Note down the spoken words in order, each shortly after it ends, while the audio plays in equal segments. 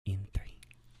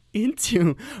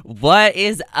into what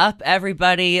is up,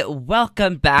 everybody.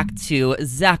 Welcome back to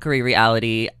Zachary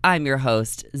Reality. I'm your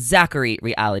host, Zachary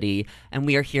Reality, and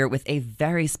we are here with a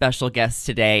very special guest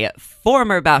today,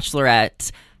 former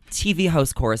Bachelorette, TV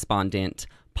host correspondent,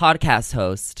 podcast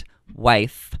host,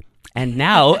 wife, and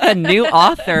now a new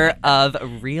author of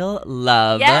Real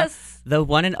Love. Yes. The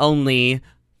one and only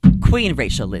Queen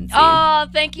Rachel Lindsay. Oh,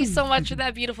 thank you so much for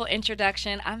that beautiful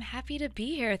introduction. I'm happy to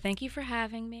be here. Thank you for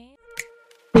having me.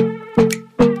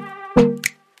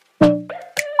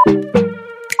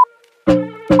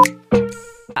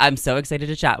 I'm so excited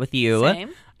to chat with you.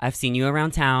 Same. I've seen you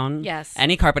around town. Yes.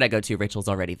 Any carpet I go to, Rachel's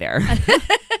already there.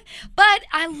 But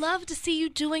I love to see you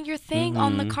doing your thing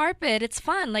on the carpet. It's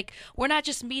fun. Like, we're not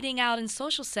just meeting out in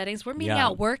social settings. We're meeting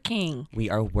out working. We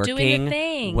are working doing a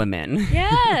thing. women.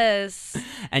 Yes.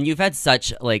 And you've had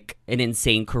such like an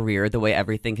insane career, the way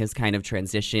everything has kind of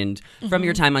transitioned from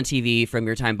your time on TV, from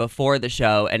your time before the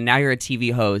show, and now you're a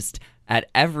TV host at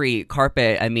every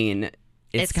carpet. I mean,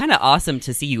 it's kind of awesome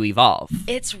to see you evolve.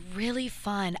 It's really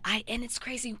fun. And it's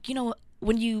crazy. You know,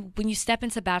 when you step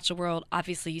into Bachelor world,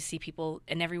 obviously you see people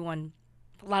and everyone.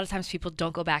 A lot of times people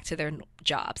don't go back to their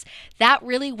jobs. That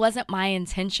really wasn't my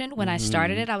intention when I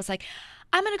started it. I was like,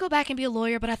 I'm going to go back and be a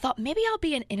lawyer, but I thought maybe I'll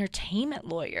be an entertainment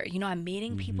lawyer. You know, I'm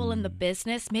meeting people in the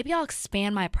business. Maybe I'll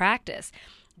expand my practice.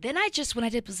 Then when I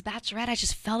did was Bachelorette, I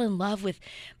just fell in love with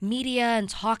media and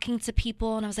talking to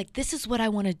people. And I was like, this is what I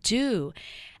want to do.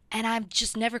 And I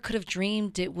just never could have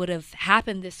dreamed it would have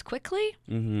happened this quickly.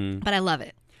 But I love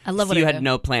it. I love what I do. So you had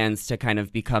no plans to kind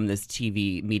of become this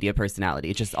TV media personality.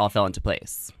 It just all fell into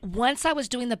place. Once I was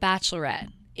doing The Bachelorette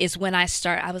is when I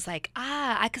was like,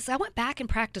 because I went back and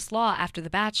practiced law after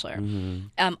The Bachelor,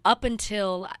 up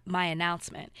until my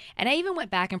announcement. And I even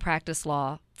went back and practiced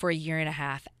law for a year and a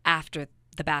half after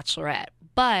The Bachelorette.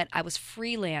 But I was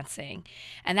freelancing,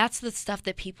 and that's the stuff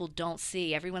that people don't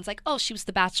see. Everyone's like, oh, she was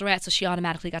The Bachelorette, so she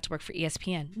automatically got to work for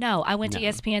ESPN. No, I went to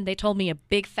ESPN. They told me a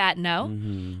big fat no.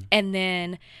 And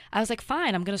then I was like,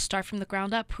 fine, I'm going to start from the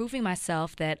ground up, proving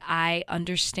myself that I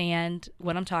understand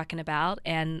what I'm talking about,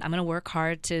 and I'm going to work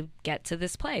hard to get to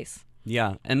this place.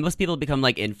 Yeah. And most people become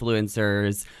like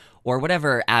influencers or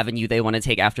whatever avenue they want to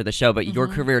take after the show, but your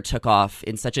career took off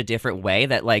in such a different way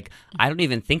that, like, I don't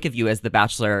even think of you as The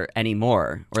Bachelor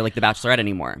anymore or, like, The Bachelorette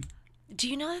anymore. Do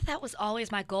you know that was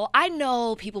always my goal? I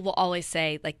know people will always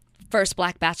say, like, first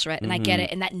Black Bachelorette, and I get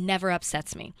it, and that never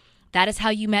upsets me. That is how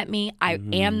you met me. I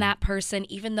am that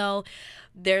person, even though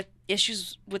there are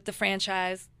issues with the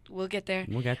franchise. We'll get there.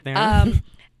 We'll get there.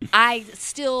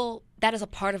 That is a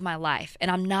part of my life, and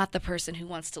I'm not the person who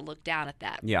wants to look down at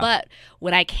that. Yeah. But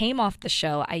when I came off the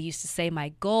show, I used to say my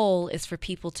goal is for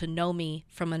people to know me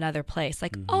from another place.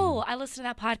 Like, oh, I listened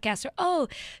to that podcast, or oh,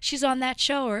 she's on that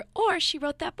show, or she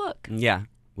wrote that book. Yeah.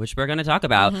 Which we're going to talk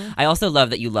about. I also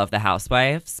love that you love The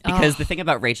Housewives, because the thing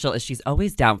about Rachel is she's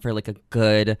always down for like a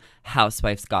good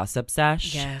Housewives gossip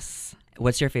sesh. Yes.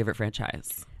 What's your favorite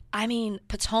franchise? I mean,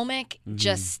 Potomac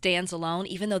just stands alone,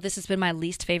 even though this has been my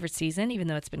least favorite season, even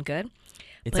though it's been good.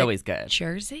 It's But always good.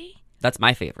 Jersey? That's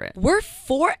my favorite. We're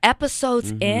 4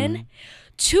 episodes in,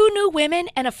 2 new women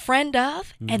and a friend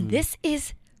of, and this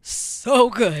is so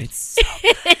good. It's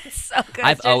so good.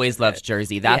 I've always loved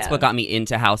Jersey. That's Yeah. what got me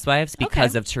into Housewives,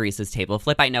 because of Teresa's table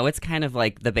flip. I know it's kind of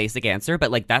like the basic answer, but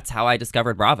like that's how I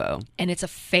discovered Bravo. And it's a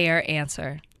fair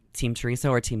answer. Team Teresa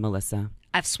or Team Melissa?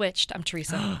 I've switched. I'm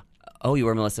Teresa. Oh, you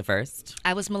were Melissa first?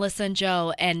 I was Melissa and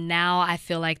Joe, and now I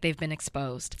feel like they've been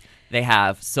exposed. They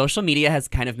have. Social media has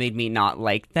kind of made me not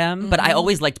like them, but I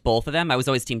always liked both of them. I was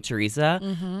always Team Teresa,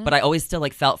 but I always still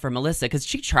like felt for Melissa because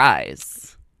she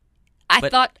tries. I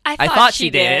thought she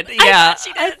did. Yeah.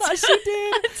 I thought she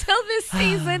did. Until this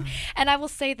season. And I will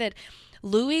say that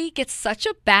Louis gets such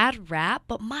a bad rap,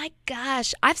 but my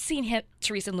gosh, I've seen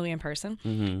Teresa and Louis in person,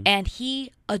 and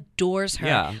he adores her.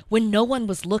 Yeah. When no one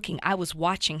was looking, I was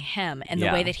watching him and the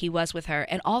Yeah. way that he was with her.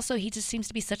 And also, he just seems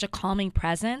to be such a calming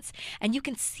presence, and you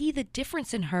can see the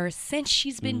difference in her since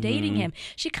she's been dating him.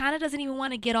 She kind of doesn't even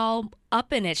want to get all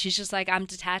up in it. She's just like, I'm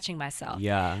detaching myself.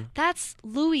 Yeah. That's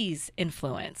Louis'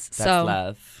 influence. That's so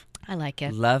love. I like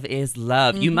it. Love is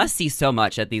love. You must see so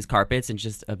much at these carpets and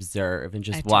just observe and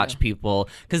just I watch do. people.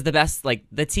 Because the best, like,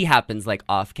 the tea happens, like,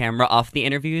 off camera, off the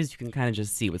interviews. You can kind of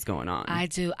just see what's going on. I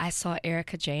do. I saw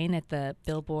Erica Jane at the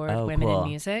Billboard Oh, Women cool. in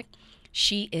Music.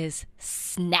 She is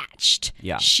snatched.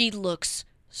 Yeah. She looks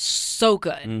so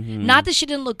good. Not that she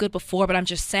didn't look good before, but I'm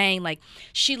just saying, like,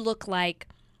 she looked like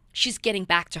she's getting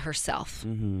back to herself.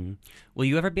 Will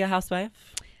you ever be a housewife?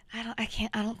 I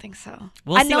don't think so.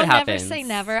 We'll I see know what never happens. say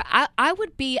never. I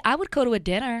would go to a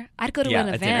dinner. I'd go to an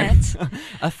a event. dinner.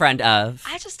 A friend of.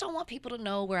 I just don't want people to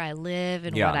know where I live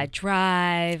and Yeah. what I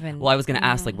drive. And Well, I was going to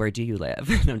ask, like, where do you live?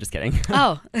 No, I'm just kidding.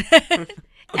 oh,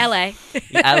 L.A.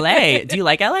 LA. Do you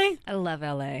like LA? I love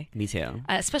L.A. Me too.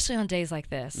 Especially on days like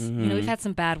this. You know, we've had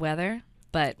some bad weather,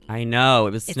 but I know.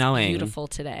 It was it's snowing. beautiful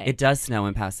today. It does snow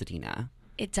in Pasadena.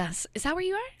 It does. Is that where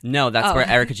you are? No, that's Oh. where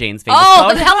Erica Jane's famous.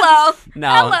 Oh, hello.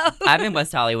 No, Hello. I'm in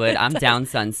West Hollywood. I'm down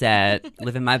Sunset,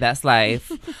 living my best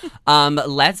life.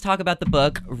 Let's talk about the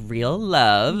book Real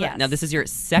Love. Yes. Now, this is your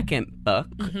second book.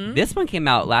 This one came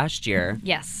out last year.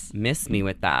 Yes. Miss Me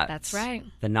with That. That's right.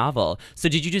 The novel. So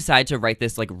did you decide to write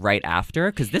this like right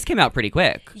after? Because this came out pretty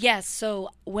quick. Yes. So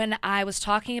when I was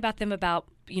talking about them about,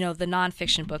 you know, the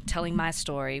nonfiction book, telling my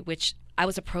story, which I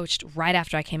was approached right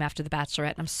after I came after The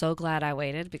Bachelorette, and I'm so glad I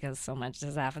waited because so much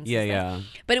has happened since then.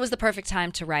 But it was the perfect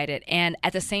time to write it. And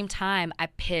at the same time, I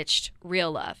pitched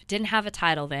Real Love. Didn't have a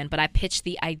title then, but I pitched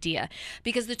the idea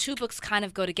because the two books kind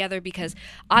of go together because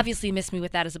obviously Miss Me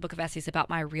With That is a book of essays about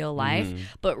my real life,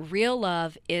 but Real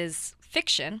Love is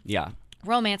fiction,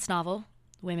 romance novel,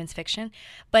 women's fiction,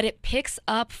 but it picks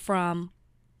up from...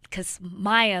 because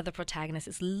Maya, the protagonist,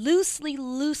 is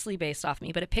loosely based off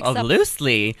me, but it picks up...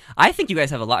 loosely? I think you guys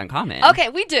have a lot in common. Okay,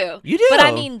 we do. You do? But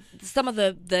I mean, some of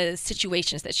the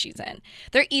situations that she's in.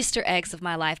 They're Easter eggs of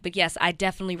my life, but yes, I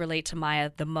definitely relate to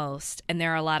Maya the most, and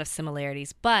there are a lot of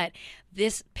similarities. But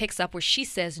this picks up where she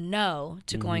says no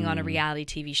to going on a reality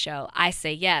TV show. I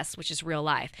say yes, which is real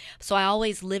life. So I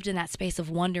always lived in that space of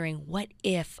wondering, what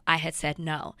if I had said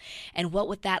no? And what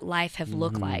would that life have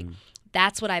looked like?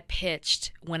 That's what I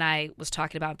pitched when I was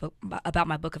talking about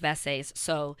my book of essays.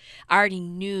 So I already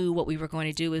knew what we were going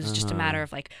to do. It was just a matter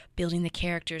of like building the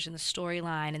characters and the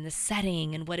storyline and the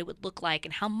setting and what it would look like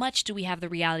and how much do we have the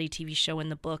reality TV show in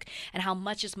the book and how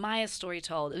much is Maya's story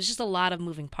told. It was just a lot of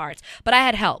moving parts. But I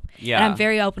had help. Yeah. And I'm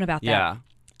very open about that. Yeah.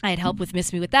 I had help with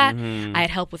Miss Me With That. I had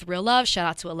help with Real Love. Shout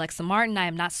out to Alexa Martin. I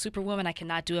am not Superwoman. I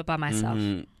cannot do it by myself.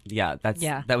 Yeah,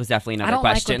 Yeah. that was definitely I another don't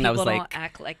question. like when I was people like, don't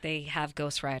act like they have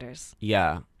ghostwriters.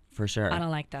 yeah, for sure. I don't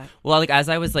like that. Well, like as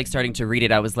I was like starting to read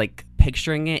it, I was like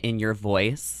picturing it in your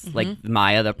voice, like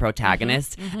Maya, the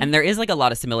protagonist. And there is like a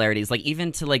lot of similarities, like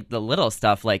even to like the little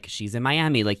stuff, like she's in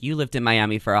Miami, like you lived in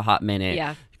Miami for a hot minute.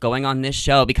 Yeah. Going on this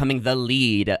show, becoming the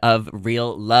lead of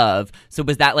Real Love. So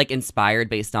was that like inspired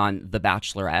based on The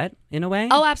Bachelorette in a way?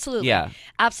 Oh, absolutely. Yeah.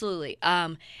 Absolutely.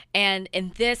 And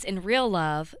in Real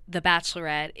Love, the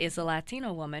Bachelorette is a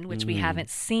Latino woman, which we haven't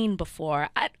seen before.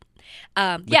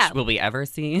 Which will we ever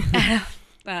see?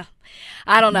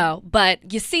 I don't know,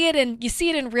 but you see it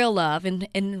in Real Love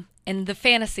in the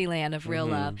fantasy land of Real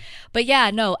Love. But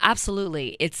yeah, no,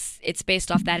 absolutely. It's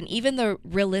based off that. And even the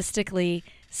realistically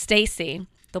Stacy,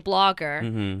 the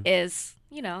blogger, is,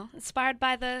 you know, inspired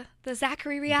by the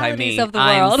Zachary realities of the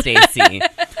world. I'm Stacy.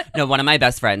 No, one of my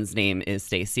best friends' name is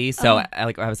Stacy. So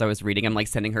as I was reading, I'm like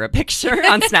sending her a picture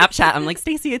on Snapchat. I'm like,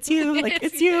 Stacy, it's you. Like,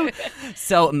 it's you.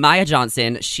 So Maya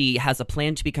Johnson, she has a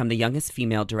plan to become the youngest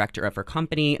female director of her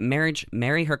company,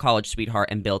 marry her college sweetheart,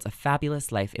 and build a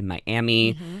fabulous life in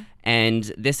Miami.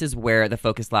 And this is where the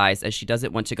focus lies, as she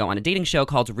doesn't want to go on a dating show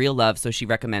called Real Love. So she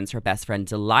recommends her best friend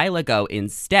Delilah go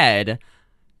instead.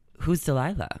 Who's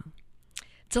Delilah?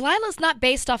 Delilah's not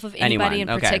based off of anybody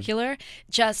Anyone. in particular.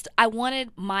 Just I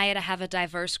wanted Maya to have a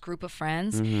diverse group of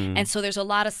friends. And so there's a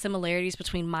lot of similarities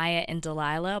between Maya and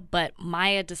Delilah, but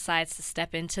Delilah decides to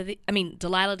step into the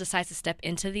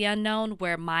unknown,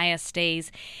 where Maya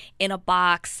stays in a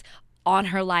box on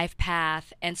her life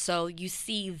path. And so you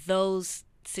see those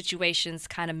situations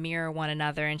kind of mirror one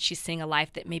another, and she's seeing a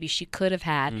life that maybe she could have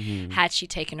had had she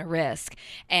taken a risk.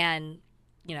 And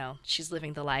you know, she's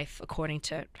living the life according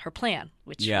to her plan,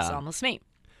 which is almost me.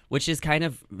 Which is kind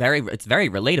of very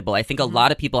relatable. I think a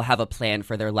lot of people have a plan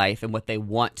for their life and what they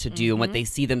want to do and what they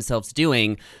see themselves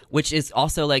doing, which is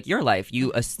also like your life.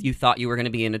 You thought you were going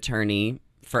to be an attorney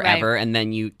forever, and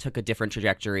then you took a different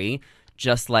trajectory.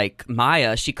 Just like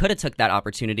Maya, she could have took that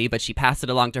opportunity, but she passed it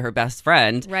along to her best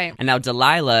friend. Right. And now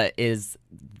Delilah is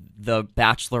the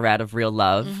Bachelorette of Real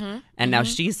Love, and now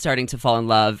she's starting to fall in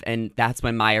love, and that's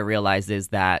when Maya realizes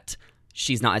that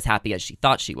she's not as happy as she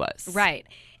thought she was. Right.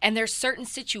 And there's certain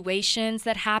situations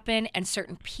that happen and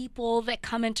certain people that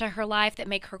come into her life that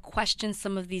make her question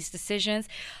some of these decisions.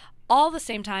 All the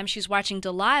same time, she's watching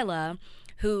Delilah,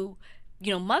 who,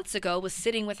 you know, months ago was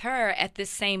sitting with her at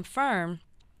this same firm,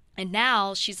 and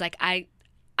now she's like,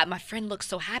 my friend looks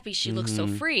so happy. She looks so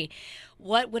free.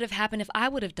 What would have happened if I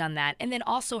would have done that? And then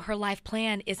also her life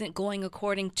plan isn't going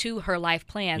according to her life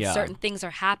plan. Yeah. Certain things are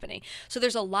happening. So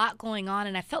there's a lot going on.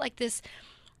 And I felt like this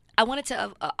I wanted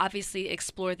to obviously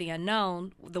explore the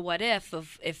unknown, the what if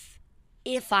of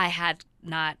if I had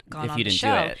not gone If on you the didn't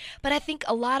show. do it. But I think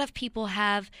a lot of people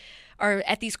are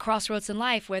at these crossroads in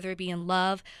life, whether it be in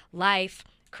love, life,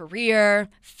 career,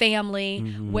 family,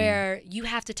 where you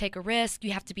have to take a risk,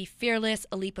 you have to be fearless,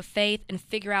 a leap of faith, and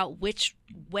figure out which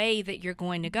way that you're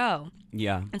going to go.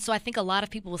 Yeah. And so I think a lot of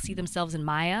people will see themselves in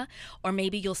Maya, or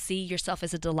maybe you'll see yourself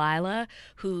as a Delilah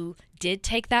who did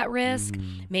take that risk.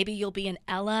 Maybe you'll be an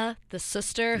Ella, the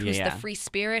sister who's Yeah. the free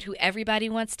spirit who everybody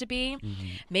wants to be.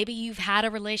 Maybe you've had a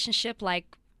relationship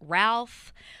like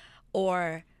Ralph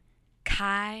or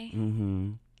Kai.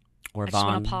 Or I just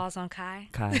want Vaughn. to pause on Kai.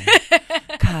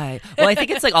 Kai. Well, I think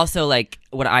it's like also like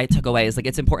what I took away is like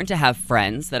it's important to have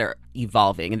friends that are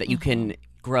evolving and that you can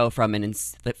grow from, and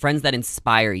friends that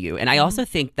inspire you. And I also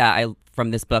think that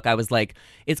from this book, I was like,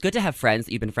 it's good to have friends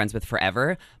that you've been friends with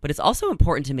forever, but it's also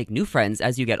important to make new friends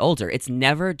as you get older. It's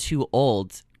never too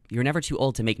old. You're never too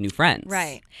old to make new friends.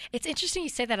 Right. It's interesting you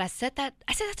say that. I said that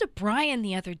to Brian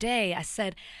the other day. I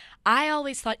said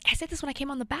this when I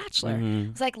came on The Bachelor. I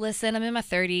was like, listen, I'm in my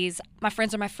 30s. My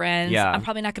friends are my friends. Yeah. I'm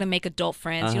probably not going to make adult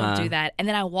friends. You don't do that. And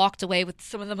then I walked away with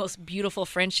some of the most beautiful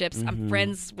friendships. I'm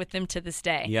friends with them to this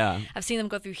day. Yeah. I've seen them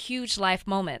go through huge life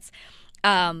moments.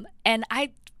 And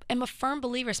I am a firm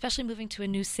believer, especially moving to a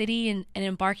new city and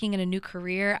embarking in a new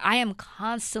career. I am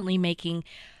constantly making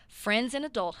friends in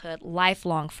adulthood,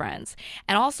 lifelong friends.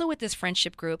 And also with this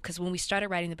friendship group, because when we started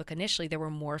writing the book initially, there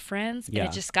were more friends and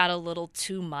it just got a little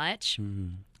too much.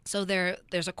 So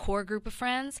there's a core group of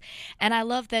friends. And I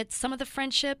love that some of the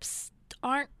friendships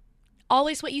aren't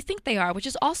always what you think they are, which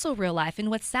is also real life. And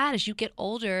what's sad is you get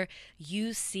older,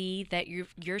 you see that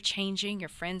you're changing, your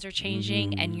friends are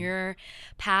changing, and your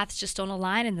paths just don't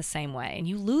align in the same way. And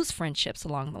you lose friendships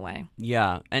along the way.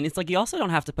 Yeah. And it's like you also don't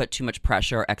have to put too much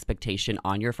pressure or expectation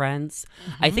on your friends.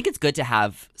 I think it's good to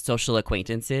have social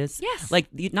acquaintances. Yes. Like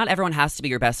not everyone has to be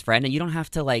your best friend, and you don't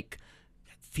have to like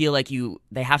feel like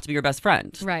they have to be your best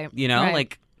friend. Right. You know, Right.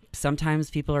 like sometimes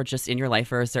people are just in your life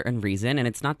for a certain reason, and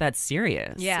it's not that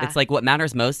serious. Yeah. It's like what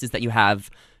matters most is that you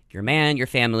have your man, your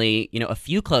family, a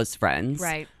few close friends.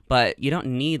 Right. But you don't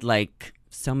need like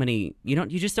so many, you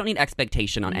just don't need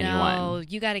expectation on anyone. No,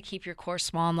 you got to keep your core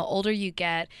small. And the older you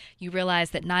get, you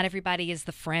realize that not everybody is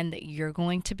the friend that you're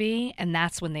going to be. And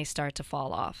that's when they start to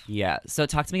fall off. Yeah. So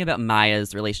talk to me about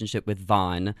Maya's relationship with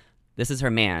Vaughn. This is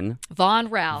her man. Vaughn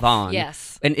Ralph. Vaughn.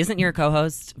 Yes. And isn't your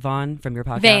co-host Vaughn from your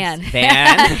podcast? Van.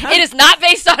 Van. It is not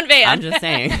based on Van. I'm just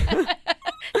saying.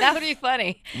 That would be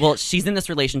funny. Well, she's in this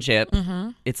relationship.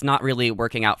 It's not really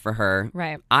working out for her.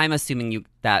 Right. I'm assuming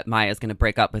that Maya is going to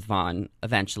break up with Vaughn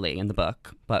eventually in the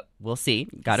book, but we'll see.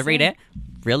 Got to read it.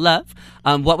 Real love.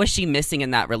 What was she missing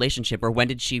in that relationship, or when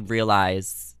did she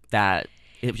realize that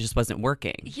it just wasn't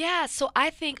working? Yeah, so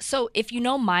I think, if you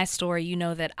know my story, you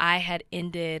know that I had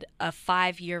ended a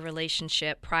 5-year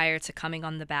relationship prior to coming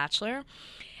on The Bachelor.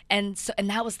 And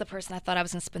that was the person I thought I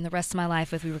was going to spend the rest of my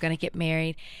life with. We were going to get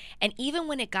married. And even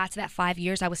when it got to that 5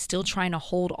 years, I was still trying to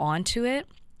hold on to it,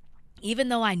 even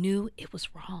though I knew it was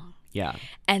wrong. Yeah.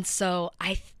 And so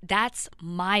that's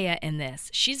Maya in this.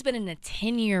 She's been in a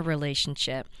 10-year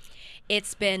relationship.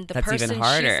 It's been the That's person even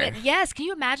harder. she's in. Yes. Can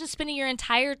you imagine spending your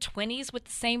entire 20s with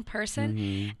the same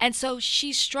person? And so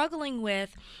she's struggling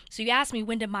with, so you asked me,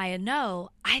 when did Maya know?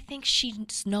 I think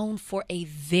she's known for a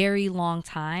very long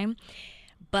time,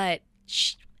 but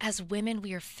as women,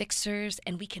 we are fixers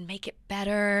and we can make it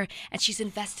better. And she's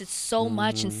invested so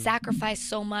much and sacrificed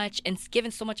so much and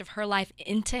given so much of her life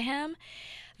into him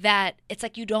that it's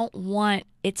like you don't want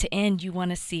it to end. You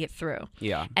want to see it through.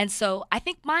 Yeah. And so I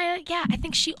think Maya, I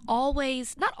think she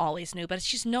not always knew, but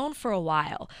she's known for a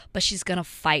while, but she's going to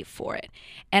fight for it.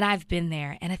 And I've been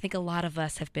there. And I think a lot of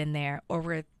us have been there, or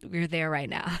we're there right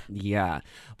now. Yeah.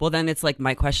 Well, then it's like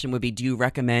my question would be, do you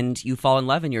recommend you fall in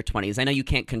love in your 20s? I know you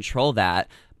can't control that,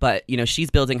 but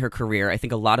she's building her career. I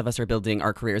think a lot of us are building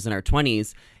our careers in our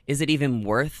 20s. Is it even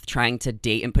worth trying to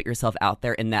date and put yourself out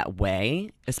there in that way,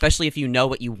 especially if you know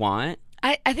what you want?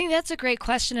 I think that's a great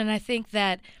question. And I think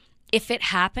that if it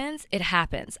happens, it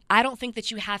happens. I don't think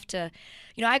that you have to,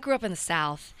 I grew up in the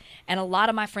South, and a lot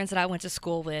of my friends that I went to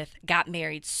school with got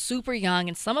married super young,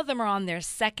 and some of them are on their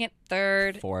second,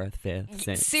 third, fourth, fifth,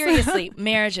 sixth. Seriously,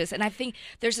 marriages. And I think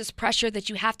there's this pressure that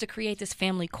you have to create this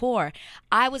family core.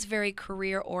 I was very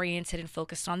career oriented and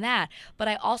focused on that, but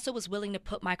I also was willing to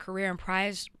put my career and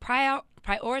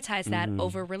prioritize that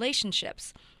over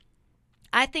relationships.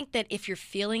 I think that if you're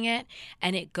feeling it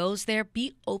and it goes there,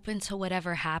 be open to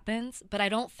whatever happens. But I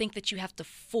don't think that you have to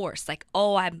force, like,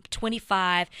 oh, I'm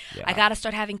 25. Yeah. I got to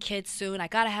start having kids soon. I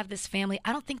got to have this family.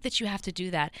 I don't think that you have to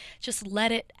do that. Just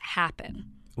let it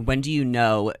happen. When do you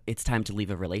know it's time to leave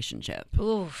a relationship?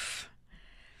 Oof.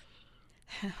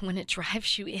 When it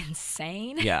drives you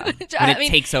insane. Yeah. When it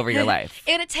takes over your life.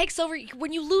 And it takes over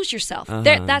when you lose yourself.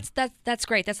 That's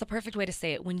great. That's the perfect way to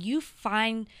say it. When you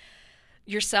find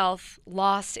yourself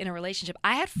lost in a relationship.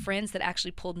 I had friends that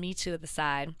actually pulled me to the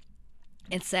side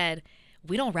and said,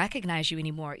 we don't recognize you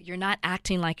anymore. You're not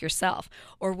acting like yourself.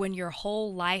 Or when your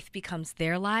whole life becomes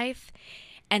their life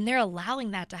and they're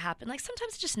allowing that to happen. Like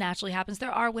sometimes it just naturally happens.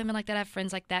 There are women like that, I have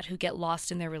friends like that who get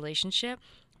lost in their relationship.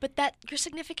 But that your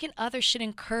significant other should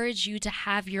encourage you to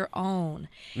have your own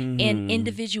and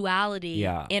individuality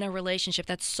in a relationship.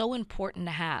 That's so important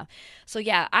to have. So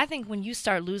yeah, I think when you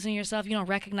start losing yourself, you don't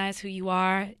recognize who you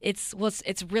are. It's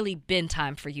really been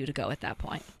time for you to go at that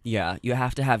point. Yeah, you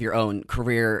have to have your own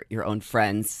career, your own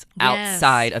friends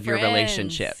outside of your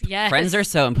relationship. Yes. Friends are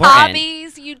so important.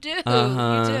 Hobbies, you do. You do.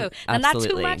 And absolutely. not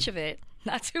too much of it.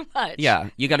 Not too much. Yeah,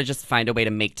 you got to just find a way to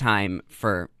make time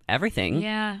for everything.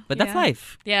 Yeah. But that's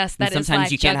life. Yes, that and is sometimes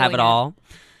life, you can't have it juggling all.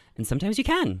 And sometimes you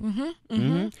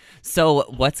can. So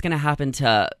what's going to happen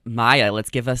to Maya? Let's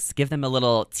give them a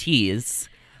little tease.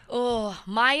 Oh,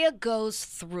 Maya goes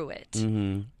through it.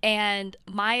 And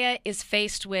Maya is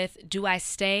faced with, do I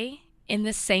stay in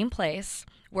this same place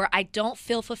where I don't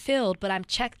feel fulfilled, but I've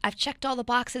checked all the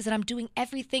boxes and I'm doing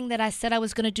everything that I said I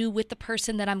was going to do with the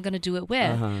person that I'm going to do it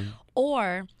with?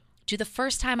 Or do the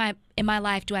first time in my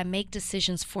life, do I make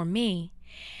decisions for me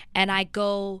and I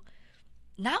go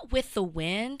not with the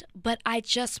wind, but I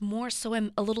just more so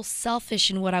am a little selfish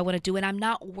in what I want to do, and I'm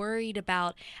not worried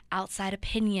about outside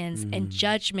opinions and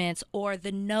judgments or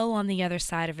the no on the other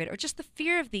side of it or just the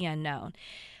fear of the unknown.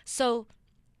 So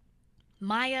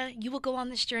Maya, you will go on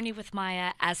this journey with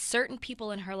Maya as certain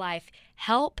people in her life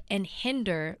help and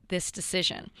hinder this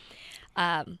decision.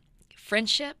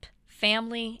 Friendship,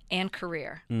 family, and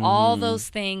career. All those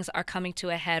things are coming to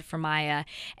a head for Maya,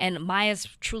 and Maya's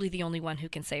truly the only one who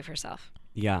can save herself.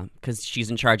 Yeah, because she's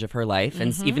in charge of her life.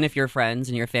 And even if your friends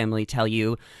and your family tell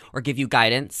you or give you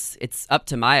guidance, it's up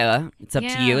to Maya. It's up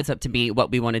to you. It's up to me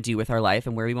what we want to do with our life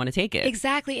and where we want to take it.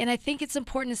 Exactly. And I think it's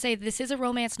important to say this is a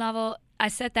romance novel. I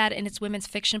said that, and it's women's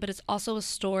fiction, but it's also a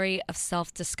story of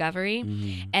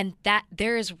self-discovery. And that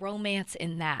there is romance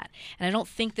in that. And I don't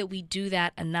think that we do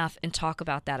that enough and talk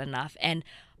about that enough. And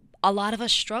a lot of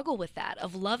us struggle with that,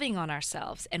 of loving on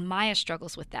ourselves. And Maya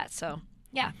struggles with that. So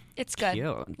yeah, it's good.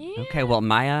 Cute. Yeah. Okay, well,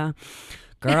 Maya,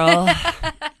 girl,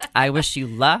 I wish you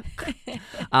luck.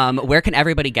 Where can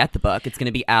everybody get the book? It's going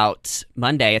to be out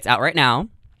Monday. It's out right now.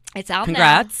 It's out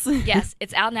Congrats. now. Yes,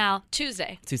 it's out now.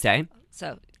 Tuesday.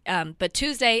 So, but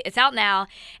Tuesday, it's out now,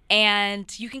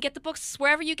 and you can get the books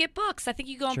wherever you get books. I think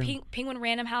you go on Penguin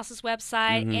Random House's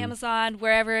website, Amazon,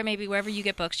 wherever you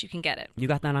get books, you can get it. You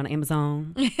got that on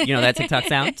Amazon? You know that TikTok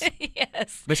sound?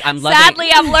 Yes. Which I'm loving. Sadly,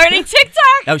 I'm learning TikTok.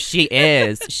 Oh, she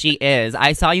is. She is.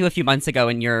 I saw you a few months ago,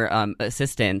 and your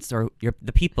assistants or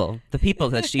the people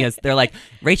that she has, they're like,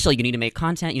 Rachel, you need to make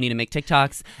content. You need to make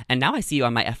TikToks. And now I see you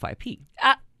on my FYP.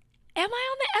 Am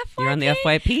I on the FYP? You're on the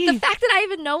FYP. The fact that I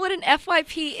even know what an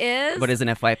FYP is. What is an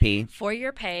FYP? For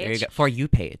your page. There you go. For you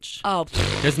page. Oh.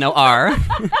 There's no R.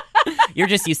 You're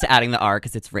just used to adding the R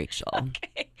because it's Rachel.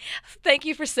 Okay. Thank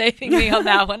you for saving me on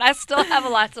that one. I still have a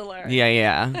lot to learn.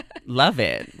 Yeah. Love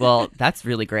it. Well, that's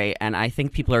really great. And I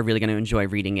think people are really going to enjoy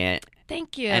reading it.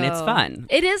 Thank you. And it's fun.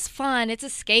 It is fun. It's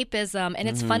escapism. And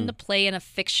it's fun to play in a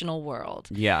fictional world.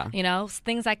 Yeah. You know,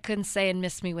 things I couldn't say and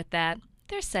miss me with that.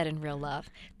 They're set in real love.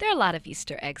 There are a lot of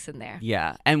Easter eggs in there.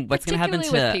 Yeah. And what's going to happen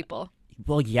to with people?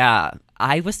 Well, yeah.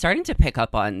 I was starting to pick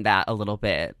up on that a little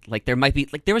bit. Like there might be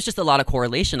there was just a lot of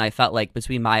correlation I felt like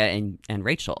between Maya and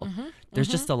Rachel. There's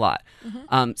just a lot.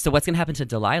 So what's going to happen to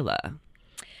Delilah?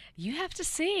 You have to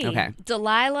see. Okay.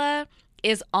 Delilah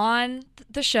is on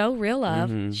the show Real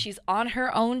Love. She's on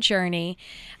her own journey.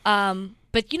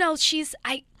 But you know,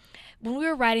 when we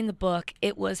were writing the book,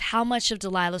 it was how much of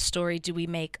Delilah's story do we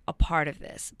make a part of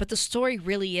this? But the story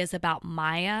really is about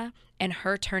Maya and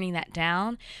her turning that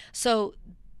down. So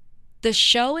the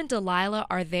show and Delilah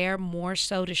are there more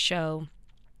so to show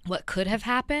what could have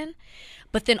happened,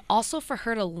 but then also for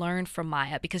her to learn from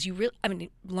Maya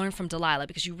learn from Delilah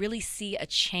because you really see a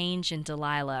change in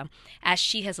Delilah as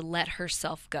she has let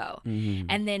herself go.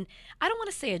 And then I don't want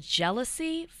to say a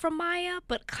jealousy from Maya,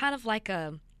 but kind of like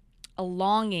a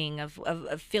longing of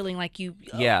feeling like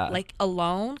like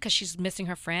alone because she's missing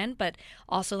her friend, but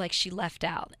also like she left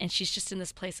out and she's just in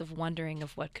this place of wondering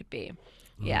of what could be.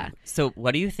 Yeah. So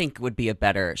what do you think would be a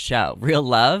better show, Real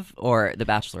Love or The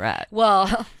Bachelorette?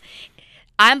 Well,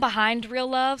 I'm behind Real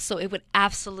Love, so it would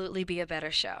absolutely be a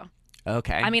better show.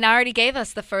 Okay. I mean, I already gave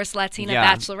us the first Latina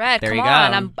Yeah. Bachelorette. There Come you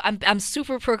on, go. I'm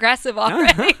super progressive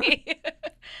already.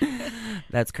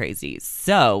 That's crazy.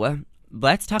 So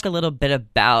let's talk a little bit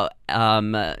about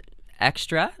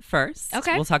Extra first.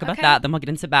 Okay, We'll talk about okay. that. Then we'll get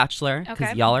into Bachelor because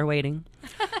Okay. y'all are waiting.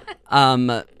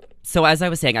 So as I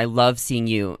was saying, I love seeing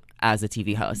you as a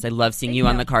TV host. I love seeing you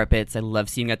on the carpets. I love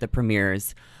seeing you at the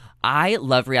premieres. I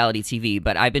love reality TV,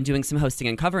 but I've been doing some hosting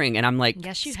and covering, and I'm like,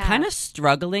 Yes, you kind of have.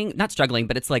 struggling. Not struggling,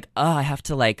 but it's like, oh, I have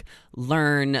to like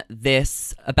learn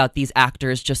this about these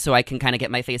actors just so I can kind of get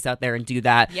my face out there and do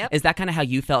that. Yep. Is that kind of how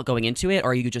you felt going into it,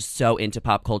 or are you just so into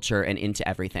pop culture and into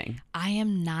everything? I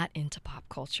am not into pop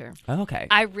culture. Oh, okay.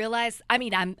 I realize, I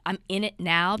mean, I'm in it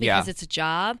now because Yeah. it's a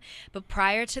job. But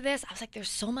prior to this, I was like, there's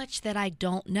so much that I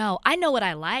don't know. I know what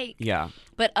I like. Yeah.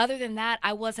 But other than that,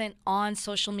 I wasn't on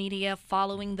social media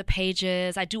following the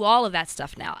pages. I do all of that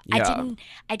stuff now. Yeah.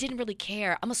 I didn't really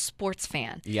care. I'm a sports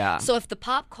fan. Yeah. So if the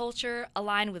pop culture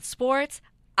aligned with sports,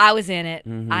 I was in it.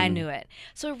 Mm-hmm. I knew it.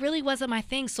 So it really wasn't my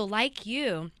thing. So like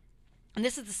you, and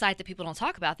this is the side that people don't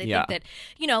talk about. They Yeah. think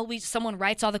that, someone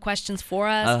writes all the questions for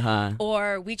us, Uh-huh.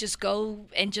 or we just go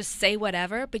and just say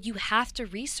whatever. But you have to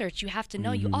research. You have to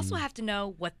know. You also Mm-hmm. have to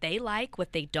know what they like,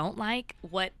 what they don't like.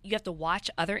 What you have to watch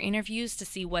other interviews to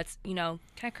see what's, can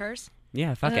I curse?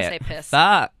 Yeah, fuck gonna it. say piss.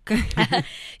 Fuck.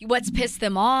 What's pissed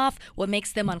them off, what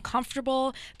makes them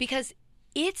uncomfortable, because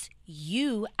it's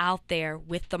you out there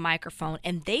with the microphone,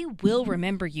 and they will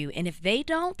remember you. And if they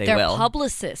don't, They their will.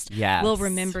 publicist Yes. will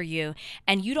remember you.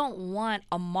 And you don't want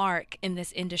a mark in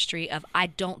this industry of, I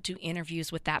don't do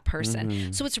interviews with that person.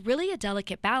 Mm-hmm. So it's really a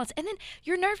delicate balance. And then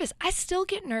you're nervous. I still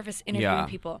get nervous interviewing Yeah.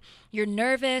 people. You're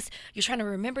nervous. You're trying to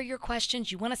remember your questions.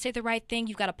 You want to say the right thing.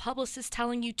 You've got a publicist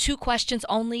telling you 2 questions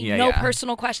only, Yeah, no yeah.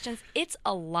 personal questions. It's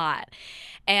a lot.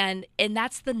 And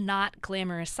that's the not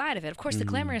glamorous side of it. Of course, the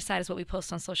glamorous side is what we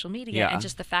post on social media, Mm-hmm. Yeah. and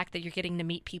just the fact that you're getting to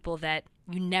meet people that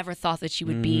you never thought that you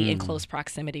would be in Mm. close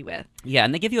proximity with. Yeah,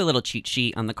 and they give you a little cheat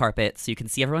sheet on the carpet so you can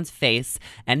see everyone's face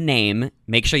and name.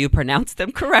 Make sure you pronounce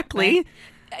them correctly. Right.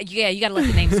 Yeah, you got to let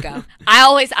the names go. I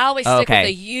always stick Okay. with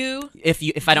a you.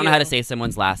 If I don't know how to You. say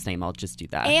someone's last name, I'll just do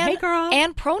that. And, Hey, girl.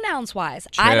 and pronouns wise,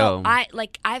 True.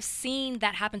 I've seen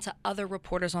that happen to other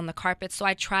reporters on the carpet, so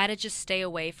I try to just stay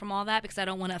away from all that because I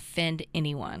don't want to offend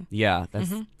anyone. Yeah,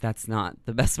 that's not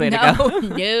the best way to go. No,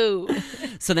 no.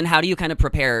 So then how do you kind of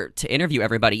prepare to interview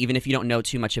everybody, even if you don't know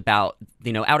too much about,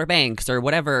 Outer Banks or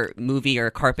whatever movie or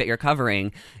carpet you're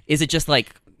covering? Is it just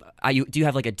like, do you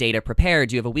have like a day to prepare?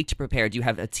 Do you have a week to prepare? Do you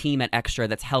have a team at Extra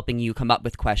that's helping you come up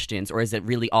with questions? Or is it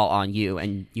really all on you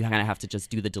and you kind of have to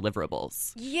just do the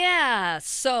deliverables? Yeah.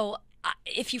 So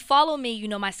if you follow me, you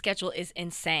know my schedule is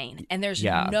insane. And there's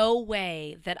Yeah. no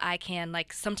way that I can,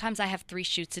 sometimes I have 3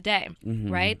 shoots a day,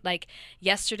 Mm-hmm. right? Like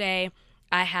yesterday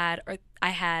I had I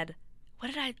had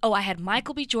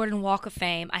Michael B. Jordan Walk of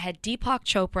Fame, I had Deepak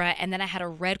Chopra, and then I had a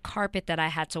red carpet that I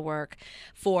had to work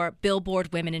for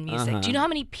Billboard Women in Music. Do you know how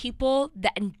many people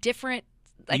that in different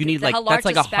You need how large that's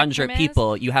like the 100 spectrum is?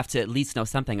 people you have to at least know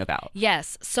something about.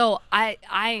 Yes. So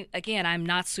I again, I'm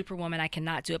not Superwoman. I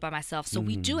cannot do it by myself. So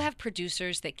we do have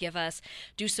producers that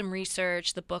do some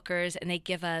research, the bookers, and they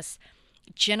give us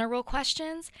general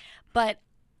questions. But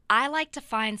I like to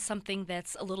find something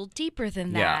that's a little deeper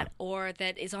than Yeah. that, or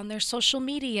that is on their social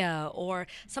media, or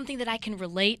something that I can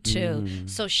relate to.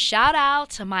 So shout out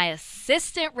to my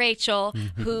assistant, Rachel,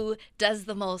 who does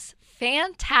the most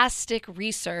fantastic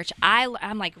research.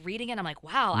 I'm like reading it. I'm like,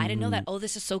 wow, I didn't know that. Oh,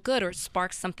 this is so good. Or it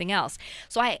sparks something else.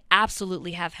 So I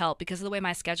absolutely have help because of the way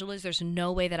my schedule is. There's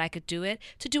no way that I could do it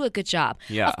to do a good job.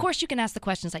 Yeah. Of course, you can ask the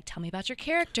questions like, tell me about your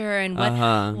character and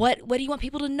Uh-huh. what do you want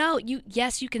people to know?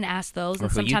 Yes, you can ask those, Or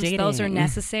and who you sometimes those are dating.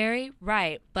 necessary,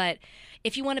 right? But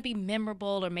if you want to be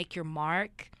memorable or make your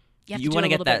mark, you have You to do wanna a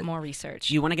get little that- bit more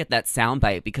research. You want to get that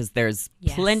soundbite because there's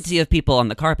Yes. plenty of people on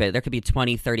the carpet. There could be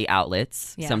 20, 30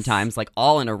 outlets Yes. sometimes, like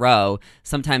all in a row.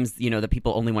 Sometimes, the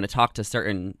people only want to talk to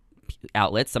certain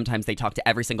outlets. Sometimes they talk to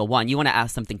every single one. You want to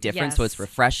ask something different so it's Yes.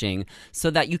 refreshing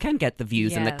so that you can get the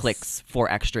views and the Yes. clicks for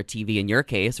Extra TV in your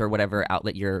case or whatever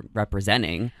outlet you're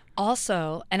representing.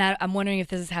 Also, and I'm wondering if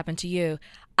this has happened to you,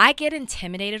 I get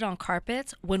intimidated on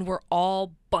carpets when we're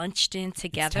all bunched in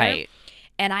together. tight.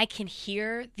 And I can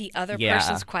hear the other Yeah.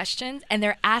 person's questions, and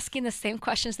they're asking the same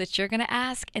questions that you're going to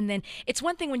ask. And then it's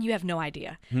one thing when you have no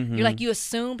idea. You're like, you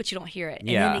assume, but you don't hear it. And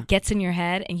Yeah. then it gets in your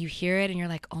head, and you hear it, and you're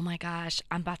like, oh my gosh,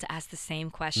 I'm about to ask the same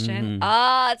question.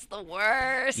 It's the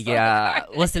worst. Yeah.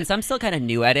 Well, since I'm still kind of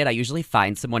new at it, I usually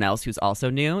find someone else who's also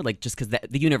new, like just because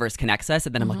the universe connects us.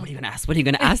 And then I'm like, what are you going to ask? What are you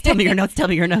going to ask? Tell me your notes. Tell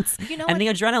me your notes. You know and what? the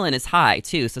adrenaline is high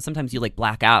too. So sometimes you like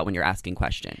black out when you're asking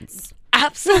questions.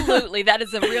 Absolutely. That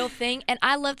is a real thing. And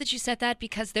I love that you said that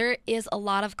because there is a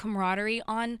lot of camaraderie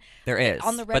on There is,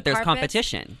 on the red but there's carpets.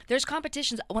 competition. There's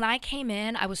competitions. When I came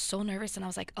in, I was so nervous and I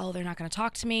was like, oh, they're not going to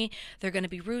talk to me. They're going to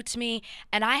be rude to me.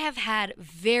 And I have had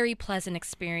very pleasant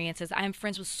experiences. I am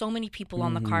friends with so many people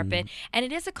on the carpet. And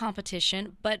it is a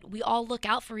competition, but we all look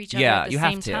out for each other Yeah, at the you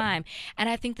have same to. time. And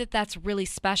I think that that's really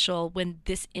special when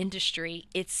this industry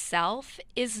itself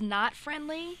is not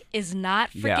friendly, is not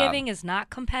Yeah. forgiving, is not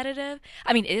competitive.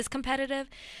 I mean, it is competitive.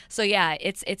 So yeah,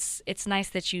 it's nice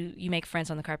that you make friends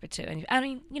on the carpet too. And I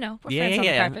mean, we're friends on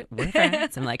the carpet. We're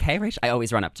friends. I'm like, hey, Rachel. I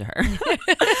always run up to her. Rachel,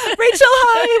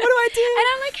 hi. What do I do? And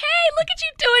I'm like, hey, look at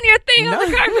you doing your thing on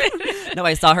the carpet. No,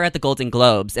 I saw her at the Golden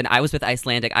Globes, and I was with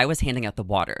Icelandic. I was handing out the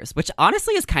waters, which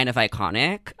honestly is kind of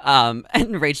iconic.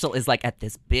 And Rachel is like at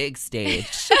this big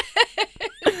stage.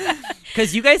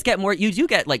 Because you guys get more, you do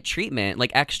get like treatment,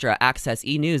 like Extra, Access,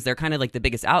 E! News. They're kind of like the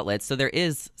biggest outlets. So there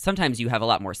is, sometimes you have a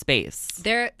lot more space.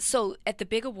 So at the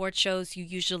big award shows, you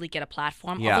usually get a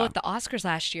platform. Yeah. Although at the Oscars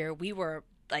last year, we were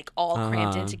like all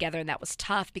crammed in together, and that was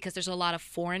tough because there's a lot of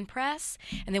foreign press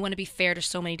and they want to be fair to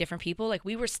so many different people. Like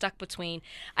we were stuck between,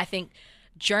 I think,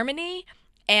 Germany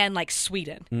and like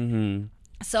Sweden. Mm-hmm.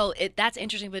 So that's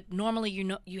interesting, but normally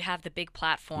you have the big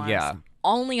platforms Yeah.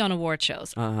 only on award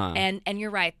shows. Uh-huh. And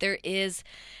you're right, it's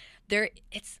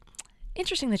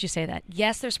interesting that you say that.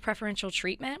 Yes, there's preferential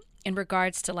treatment in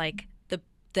regards to like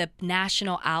the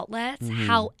national outlets.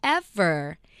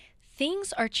 However,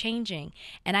 things are changing,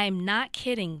 and I am not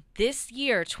kidding. This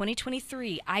year,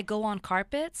 2023, I go on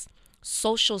carpets.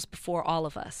 Socials before all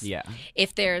of us. Yeah.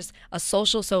 If there's a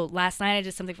social, so last night I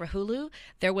did something for Hulu.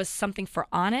 There was something for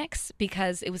Onyx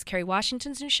because it was Kerry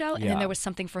Washington's new show, and then there was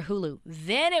something for Hulu.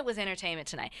 Then it was Entertainment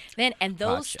Tonight. And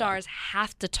those Gotcha. stars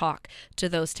have to talk to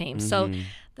those teams. So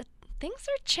things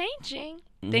are changing.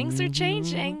 Things are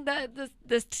changing. The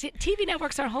TV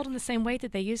networks aren't holding the same weight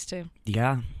that they used to.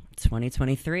 Yeah.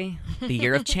 2023, the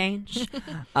year of change.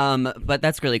 But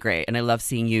that's really great. And I love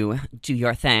seeing you do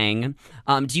your thing.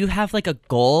 Do you have like a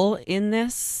goal in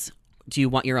this? Do you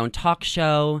want your own talk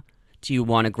show? Do you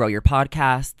want to grow your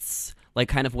podcasts? Like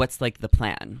kind of what's like the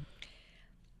plan?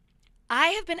 I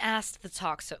have been asked the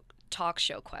talk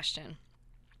show question.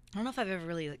 I don't know if I've ever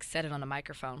really like said it on a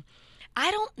microphone. I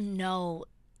don't know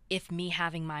if me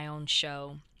having my own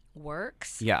show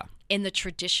works Yeah. in the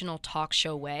traditional talk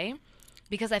show way,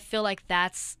 because I feel like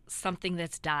that's something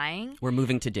that's dying. We're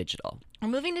moving to digital. We're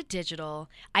moving to digital.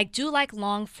 I do like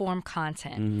long form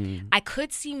content. I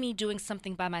could see me doing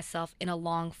something by myself in a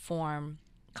long form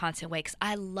content way, because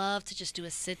I love to just do a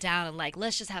sit down and like,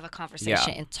 let's just have a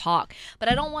conversation and talk. But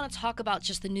I don't want to talk about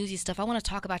just the newsy stuff. I want to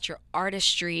talk about your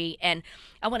artistry, and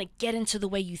I want to get into the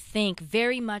way you think,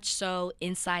 very much so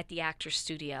inside the actor's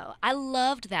studio. I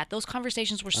loved that. Those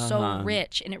conversations were so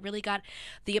rich, and it really got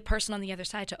the person on the other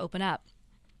side to open up.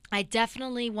 I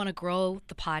definitely want to grow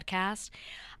the podcast.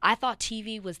 I thought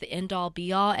TV was the end all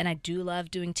be all, and I do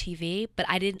love doing TV, but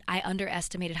I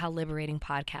underestimated how liberating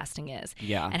podcasting is.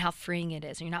 Yeah. And how freeing it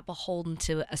is. And you're not beholden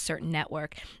to a certain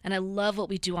network. And I love what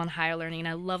we do on Higher Learning, and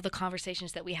I love the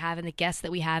conversations that we have and the guests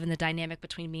that we have and the dynamic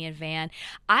between me and Van.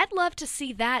 I'd love to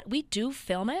see that. We do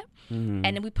film it,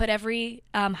 and we put every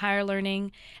Higher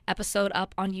Learning episode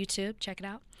up on YouTube. Check it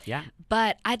out. Yeah.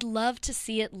 But I'd love to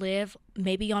see it live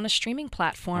maybe on a streaming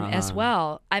platform as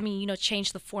well. I mean,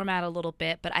 change the format a little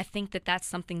bit, but I think that that's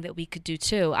something that we could do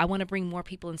too. I want to bring more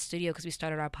people in studio because we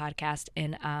started our podcast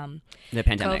in The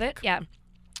pandemic. COVID. Yeah.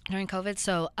 During COVID.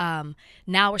 So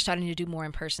now we're starting to do more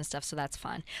in-person stuff, so that's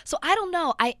fun. So I don't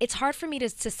know. It's hard for me to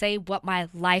say what my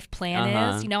life plan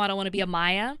is. I don't want to be a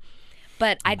Maya,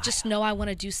 but I just know I want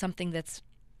to do something that's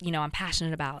I'm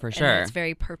passionate about. For sure. And it's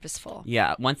very purposeful.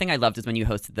 Yeah. One thing I loved is when you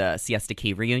hosted the Siesta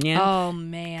Key reunion. Oh,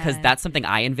 man. Because that's something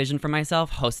I envisioned for myself,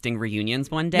 hosting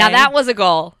reunions one day. Now, that was a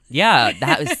goal. Yeah.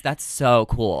 That's so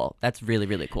cool. That's really,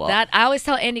 really cool. I always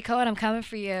tell Andy Cohen, I'm coming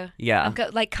for you. Yeah.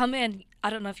 Come in.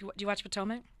 I don't know if do you watch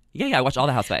Potomac? Yeah, I watched all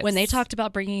the Housewives. When they talked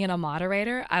about bringing in a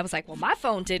moderator, I was like, well, my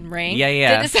phone didn't ring.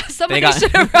 Yeah. Somebody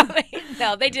should have probably.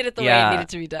 No, they did it the way it needed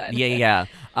to be done. Yeah.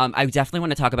 I definitely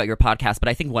want to talk about your podcast, but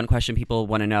I think one question people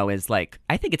want to know is like,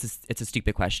 I think it's a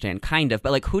stupid question, kind of,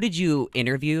 but like, who did you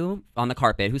interview on the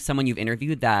carpet? Who's someone you've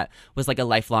interviewed that was like a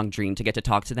lifelong dream to get to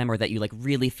talk to them, or that you like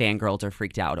really fangirled or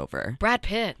freaked out over? Brad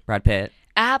Pitt.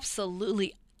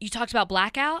 Absolutely. You talked about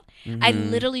Blackout. I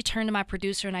literally turned to my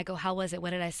producer and I go, how was it?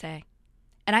 What did I say?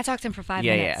 And I talked to him for 5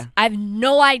 minutes. Yeah. I have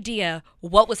no idea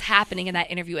what was happening in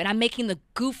that interview. And I'm making the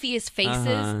goofiest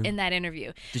faces in that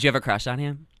interview. Did you have a crush on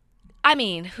him? I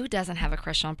mean, who doesn't have a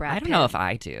crush on Brad Pitt? I don't know if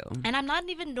I do. And I'm not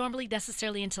even normally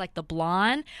necessarily into like the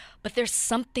blonde, but there's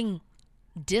something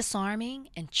disarming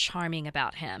and charming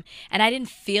about him. And I didn't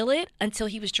feel it until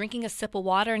he was drinking a sip of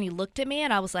water and he looked at me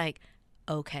and I was like,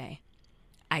 okay,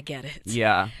 I get it.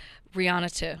 Yeah.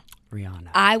 Rihanna too. Rihanna.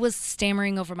 I was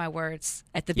stammering over my words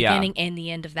at the Yeah. beginning and the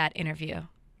end of that interview.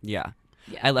 Yeah.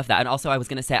 Yeah. I love that. And also I was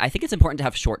going to say, I think it's important to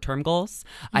have short-term goals.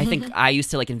 I think I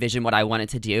used to like envision what I wanted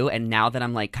to do. And now that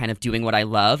I'm like kind of doing what I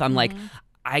love, I'm like,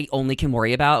 I only can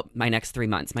worry about my next 3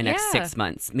 months, my next Yeah. 6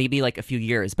 months, maybe like a few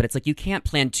years. But it's like you can't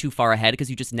plan too far ahead because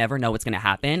you just never know what's going to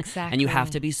happen. And you have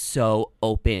Exactly. to be so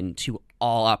open to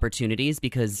all opportunities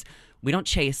because we don't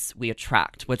chase, we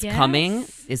attract. What's coming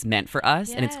Yes. is meant for us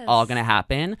and it's all Yes. going to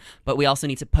happen. But we also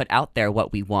need to put out there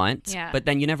what we want. Yeah. But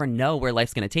then you never know where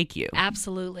life's going to take you.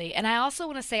 Absolutely. And I also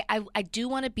want to say, I do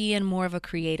want to be in more of a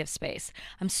creative space.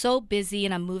 I'm so busy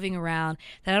and I'm moving around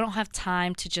that I don't have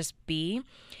time to just be.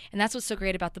 And that's what's so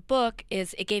great about the book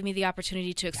is it gave me the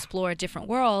opportunity to explore a different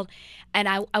world. And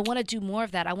I want to do more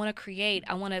of that. I want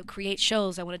to create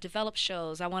shows. I want to develop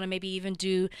shows. I want to maybe even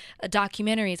do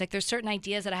documentaries. Like there's certain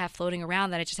ideas that I have floating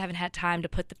around that I just haven't had time to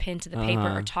put the pen to the paper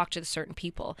or talk to the certain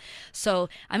people. So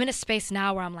I'm in a space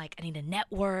now where I'm like, I need to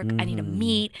network. I need to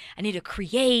meet. I need to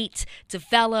create,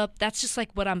 develop. That's just like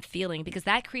what I'm feeling because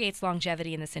that creates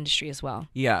longevity in this industry as well.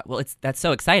 Yeah, well, that's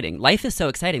so exciting. Life is so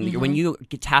exciting. When you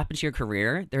tap into your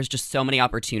career, there's just so many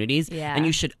opportunities. Yeah. And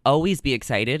you should always be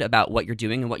excited about what you're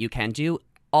doing and what you can do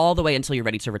all the way until you're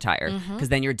ready to retire. Because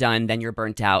then you're done, then you're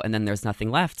burnt out, and then there's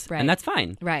nothing left. Right. And that's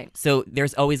fine. Right. So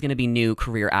there's always going to be new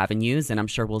career avenues, and I'm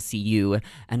sure we'll see you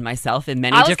and myself in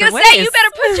many I was different going to ways. say, you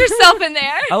better put yourself in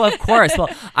there. Oh, of course. Well,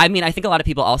 I mean, I think a lot of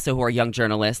people also who are young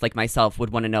journalists like myself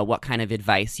would want to know what kind of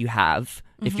advice you have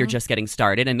if you're just getting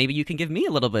started, and maybe you can give me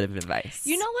a little bit of advice.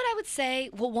 You know what I would say?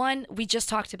 Well, one, we just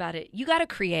talked about it. You got to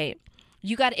create.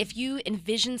 If you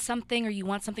envision something or you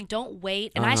want something, don't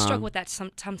wait. And I struggle with that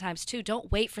sometimes too.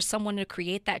 Don't wait for someone to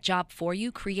create that job for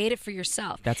you. Create it for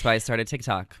yourself. That's why I started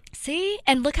TikTok. See?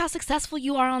 And look how successful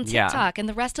you are on Yeah. TikTok. And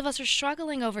the rest of us are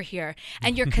struggling over here.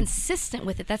 And you're consistent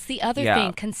with it. That's the other Yeah.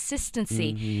 thing,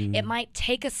 consistency. It might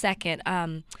take a second.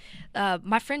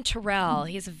 My friend Terrell,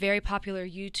 he has a very popular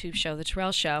YouTube show, The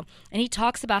Terrell Show. And he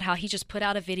talks about how he just put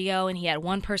out a video and he had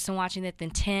one person watching it,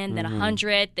 then 10, then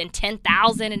 100, then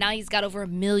 10,000. And now he's got over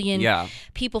 1 million Yeah.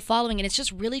 people following. And it's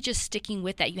just really just sticking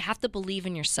with that. You have to believe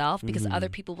in yourself because other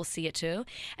people will see it too.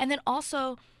 And then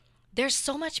also, there's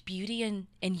so much beauty and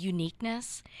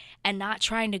uniqueness and not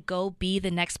trying to go be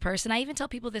the next person. I even tell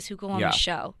people this who go on Yeah. the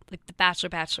show, like The Bachelor,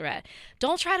 Bachelorette.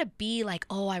 Don't try to be like,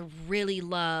 oh, I really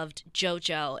loved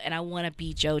JoJo and I want to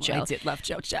be JoJo. I did love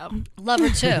JoJo. Love her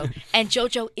too. And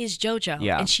JoJo is JoJo.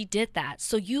 Yeah. And she did that.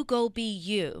 So you go be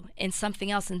you in something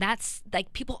else. And that's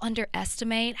like people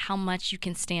underestimate how much you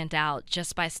can stand out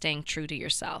just by staying true to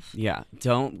yourself. Yeah.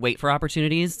 Don't wait for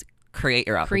opportunities. Create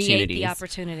your opportunities. Create the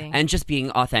opportunity. And just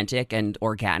being authentic and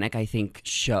organic, I think,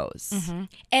 shows.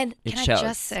 And It can I shows.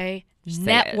 just say, Just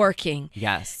say it. networking.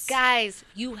 Yes. Guys,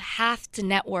 you have to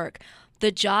network.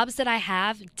 The jobs that I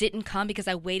have didn't come because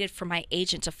I waited for my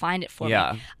agent to find it for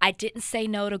Yeah. me. I didn't say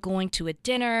no to going to a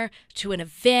dinner, to an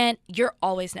event. You're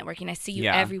always networking. I see you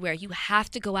Yeah. everywhere. You have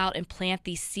to go out and plant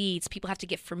these seeds. People have to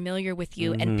get familiar with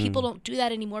you. And people don't do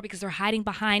that anymore because they're hiding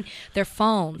behind their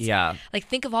phones. Yeah. Like,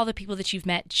 think of all the people that you've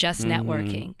met just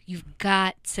networking. You've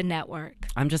got to network.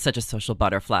 I'm just such a social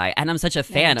butterfly, and I'm such a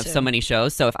fan me of too. so many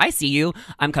shows. So if I see you,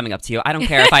 I'm coming up to you. I don't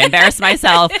care if I embarrass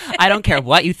myself. I don't care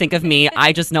what you think of me.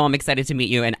 I just know I'm excited to meet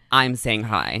you, and I'm saying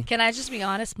hi. Can I just be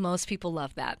honest? Most people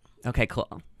love that. Okay,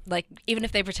 cool. Like, even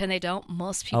if they pretend they don't,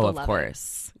 most people Oh, of love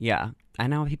course. Yeah. I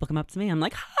know when people come up to me, I'm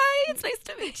like, hi, it's nice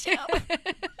to meet you.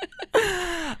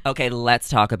 Okay, let's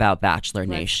talk about Bachelor it.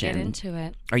 Let's Nation. get into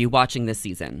it. Are you watching this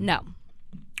season? No.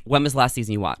 When was the last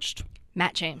season you watched?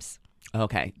 Matt James.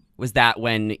 Okay. Was that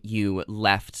when you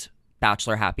left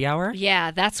Bachelor Happy Hour?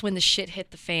 Yeah, that's when the shit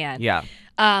hit the fan. Yeah.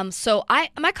 So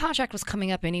my contract was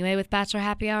coming up anyway with Bachelor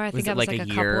Happy Hour. I think it I was like like a a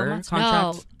couple year of months.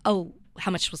 contract? No. Oh,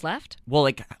 how much was left? Well,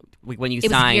 like when you It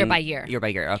was signed. year by year. Year by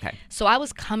year. Okay. So I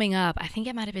was coming up. I think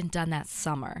it might have been done that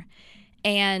summer.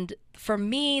 And for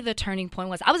me, the turning point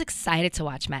was I was excited to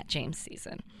watch Matt James'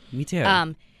 season. Me too.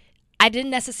 I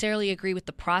didn't necessarily agree with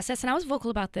the process, and I was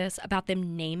vocal about this, about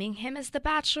them naming him as the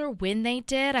Bachelor when they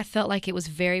did. I felt like it was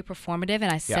very performative, and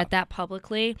I said that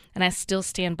publicly, and I still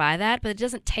stand by that, but it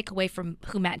doesn't take away from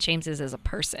who Matt James is as a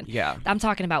person. Yeah. I'm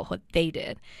talking about what they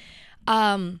did.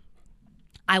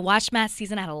 I watched Matt's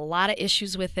season. I had a lot of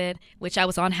issues with it, which I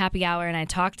was on Happy Hour, and I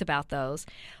talked about those.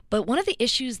 But one of the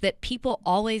issues that people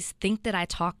always think that I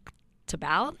talked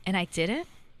about, and I didn't,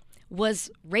 was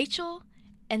Rachel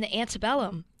and the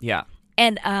antebellum Yeah.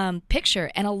 and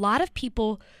picture. And a lot of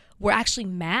people were actually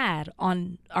mad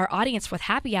on our audience with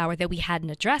Happy Hour that we hadn't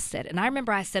addressed it. And I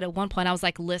remember I said at one point, I was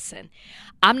like, listen,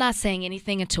 I'm not saying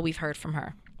anything until we've heard from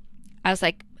her. I was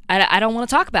like, I don't want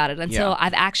to talk about it until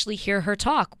I've actually hear her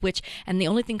talk, and the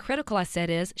only thing critical I said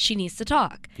is she needs to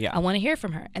talk. Yeah. I want to hear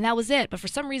from her. And that was it. But for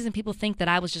some reason, people think that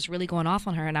I was just really going off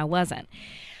on her, and I wasn't.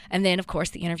 And then, of course,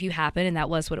 the interview happened, and that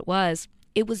was what it was.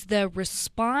 It was the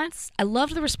response. I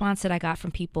loved the response that I got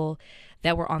from people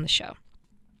that were on the show.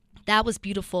 That was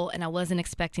beautiful, and I wasn't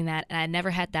expecting that. And I never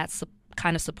had that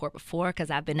kind of support before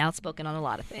because I've been outspoken on a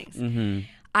lot of things. Mm-hmm.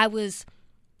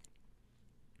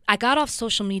 I got off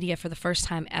social media for the first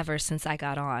time ever since I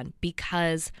got on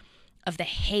because of the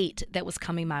hate that was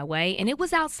coming my way. And it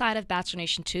was outside of Bachelor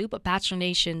Nation too, but Bachelor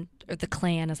Nation, or the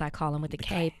clan as I call them with the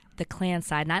K, the clan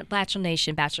side, not Bachelor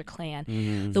Nation, Bachelor Clan.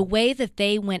 Mm-hmm. The way that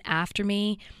they went after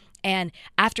me, and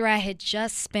after I had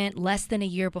just spent less than a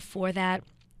year before that,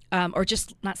 or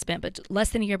just not spent, but less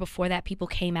than a year before that, people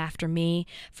came after me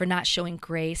for not showing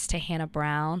grace to Hannah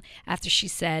Brown after she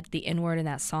said the N-word in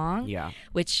that song,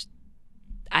 which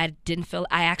I didn't feel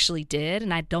I actually did,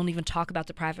 and I don't even talk about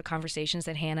the private conversations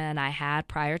that Hannah and I had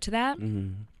prior to that.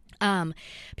 Mm-hmm.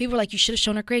 People were like, you should have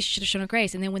shown her grace, you should have shown her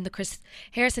grace. And then when the Chris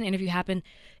Harrison interview happened,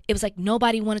 it was like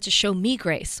nobody wanted to show me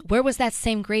grace. Where was that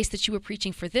same grace that you were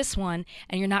preaching for this one,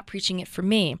 and you're not preaching it for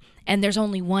me? And there's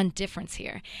only one difference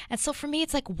here. And so for me,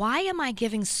 it's like, why am I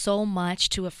giving so much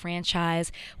to a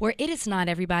franchise where it is not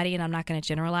everybody, and I'm not going to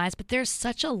generalize, but there's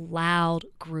such a loud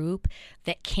group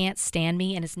that can't stand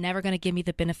me and is never going to give me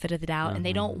the benefit of the doubt, and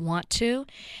they don't want to.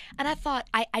 And I thought,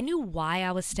 I knew why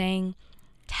I was staying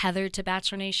tethered to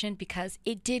Bachelor Nation, because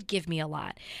it did give me a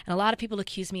lot. And a lot of people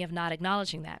accuse me of not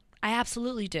acknowledging that. I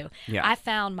absolutely do. Yeah. I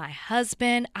found my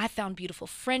husband. I found beautiful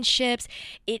friendships.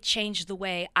 It changed the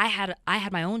way I had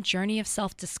my own journey of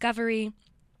self-discovery.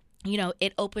 You know,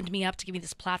 it opened me up to give me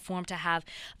this platform to have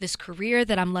this career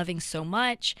that I'm loving so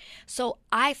much. So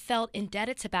I felt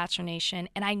indebted to Bachelor Nation,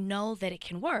 and I know that it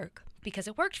can work because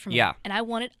it worked for me. Yeah. And I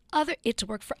wanted it to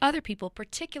work for other people,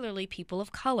 particularly people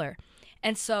of color.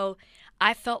 And so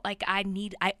I felt like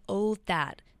I owed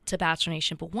that to Bachelor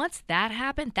Nation. But once that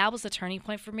happened, that was the turning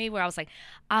point for me where I was like,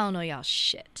 I don't know y'all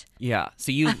shit. Yeah.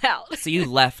 So you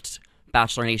left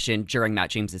Bachelor Nation during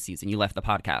Matt James's season. You left the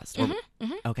podcast.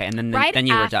 Okay, and then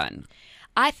you were done.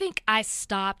 I think I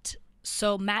stopped.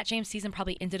 So Matt James' season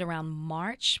probably ended around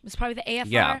March. It was probably the AFR.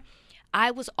 Yeah.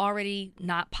 I was already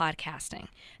not podcasting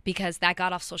because that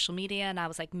got off social media, and I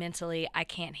was like, mentally, I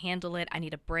can't handle it. I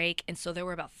need a break. And so there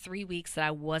were about 3 weeks that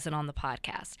I wasn't on the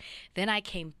podcast. Then I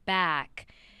came back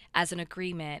as an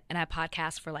agreement, and I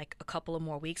podcast for like a couple of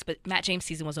more weeks, but Matt James'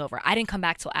 season was over. I didn't come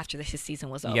back till after his season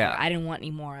was over. Yeah. I didn't want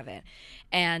any more of it.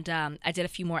 And I did a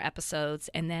few more episodes,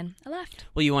 and then I left.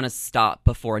 Well, you want to stop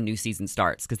before a new season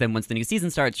starts, because then once the new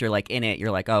season starts, you're like in it.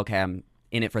 You're like, oh, okay, I'm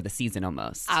in it for the season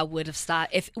almost. I would have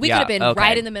stopped. If we could have been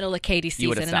right in the middle of Katie's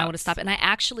season, and I would have stopped. And I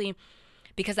actually,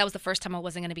 because that was the first time I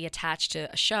wasn't going to be attached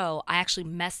to a show, I actually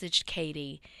messaged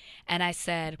Katie, and I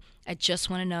said, I just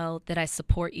want to know that I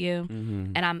support you,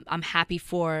 and I'm happy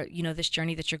for, you know, this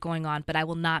journey that you're going on, but I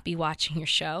will not be watching your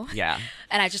show. Yeah.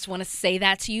 And I just want to say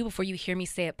that to you before you hear me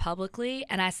say it publicly.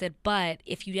 And I said, but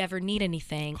if you ever need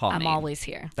anything, Call I'm me. always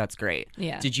here. That's great.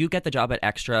 Yeah. Did you get the job at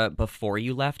Extra before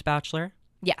you left Bachelor?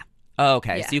 Yeah. Oh,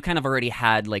 okay. Yeah. So you kind of already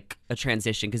had like a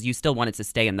transition because you still wanted to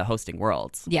stay in the hosting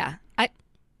world. Yeah.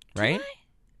 Right?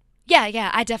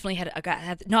 Yeah, I definitely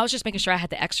no, I was just making sure I had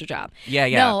the extra job. Yeah.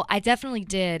 No, I definitely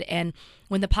did. And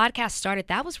when the podcast started,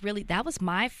 that was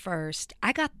my first,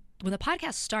 when the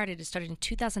podcast started, it started in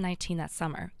 2019 that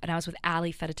summer, and I was with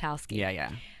Ali Fedotowsky.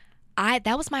 Yeah.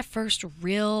 That was my first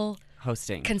real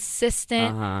Hosting.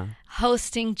 consistent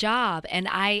hosting job, and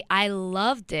I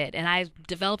loved it, and I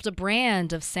developed a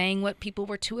brand of saying what people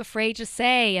were too afraid to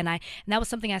say, and that was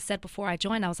something I said before I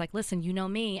joined. I was like, listen, you know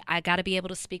me, I got to be able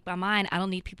to speak my mind. I don't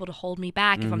need people to hold me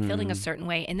back if I'm feeling a certain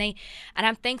way, and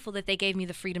I'm thankful that they gave me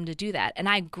the freedom to do that, and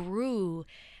I grew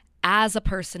as a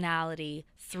personality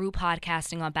through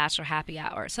podcasting on Bachelor Happy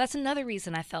Hour. So that's another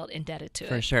reason I felt indebted to it.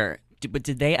 For sure. But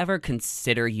did they ever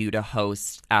consider you to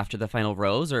host after the final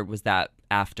rose, or was that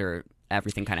after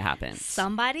everything kind of happened?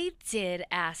 Somebody did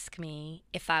ask me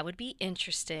if I would be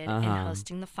interested in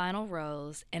hosting the final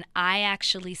rose, and I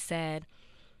actually said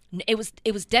it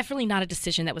was definitely not a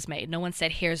decision that was made. No one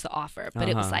said, here's the offer. But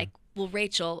it was like, well,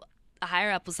 Rachel, a higher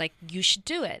up, was like, you should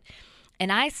do it.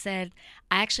 And I said,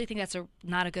 I actually think that's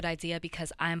not a good idea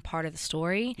because I'm part of the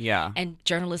story. Yeah. And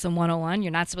journalism 101,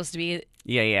 you're not supposed to be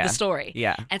the story.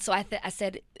 Yeah. And so I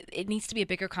said, it needs to be a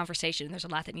bigger conversation. There's a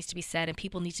lot that needs to be said, and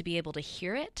people need to be able to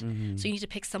hear it. So you need to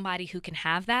pick somebody who can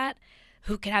have that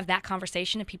who can have that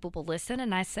conversation and people will listen.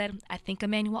 And I said, I think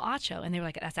Emmanuel Acho. And they were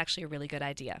like, that's actually a really good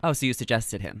idea. Oh, so you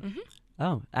suggested him. Mm-hmm.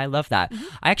 Oh, I love that.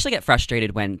 I actually get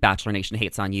frustrated when Bachelor Nation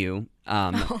hates on you,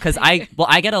 because I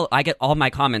get all my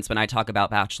comments when I talk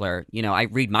about Bachelor. You know, I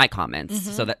read my comments,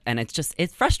 so that, and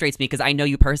it frustrates me because I know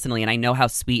you personally and I know how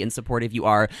sweet and supportive you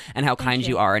are and how kind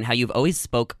you are and how you've always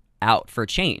spoke out for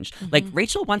change. Like,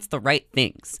 Rachel wants the right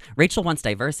things. Rachel wants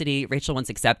diversity. Rachel wants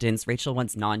acceptance. Rachel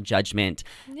wants non-judgment.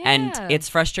 Yeah. And it's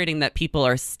frustrating that people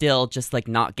are still just like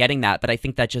not getting that. But I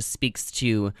think that just speaks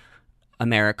to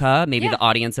America, maybe the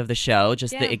audience of the show,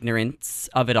 just the ignorance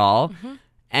of it all.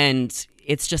 And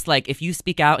it's just like, if you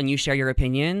speak out and you share your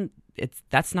opinion,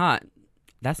 that's not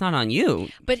on you.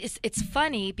 But it's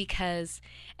funny because,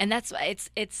 and that's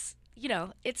it's you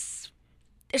know, it's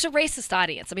a racist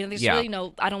audience. I mean, there's really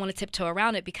no, I don't want to tiptoe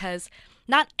around it because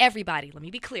not everybody, let me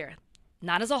be clear,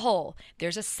 not as a whole,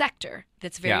 there's a sector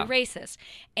that's very racist.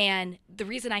 And the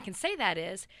reason I can say that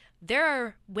is there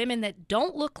are women that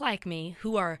don't look like me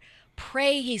who are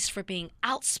praised for being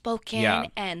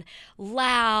outspoken and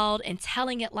loud and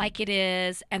telling it like it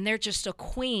is, and they're just a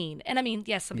queen. And I mean,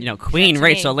 yes, Queen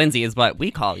Rachel Lindsay is what we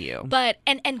call you. But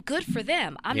and good for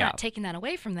them. I'm not taking that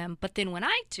away from them. But then when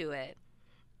I do it,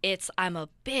 I'm a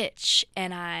bitch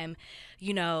and I'm,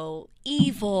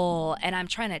 evil and I'm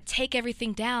trying to take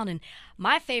everything down. And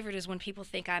my favorite is when people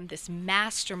think I'm this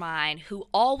mastermind who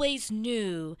always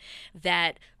knew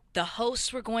that the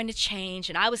hosts were going to change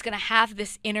and I was going to have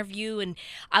this interview and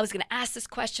I was going to ask this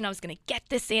question. I was going to get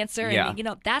this answer.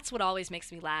 And, that's what always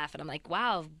makes me laugh. And I'm like,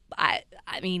 wow, I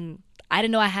mean, I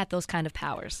didn't know I had those kind of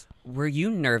powers. Were you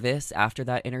nervous after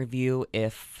that interview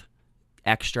if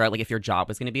your job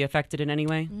was going to be affected in any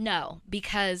way? No,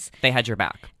 because they had your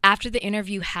back. After the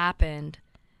interview happened,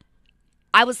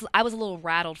 I was a little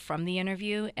rattled from the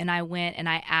interview, and I went and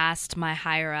I asked my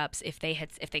higher ups if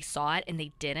they saw it, and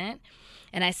they didn't.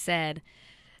 And I said,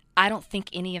 I don't think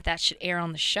any of that should air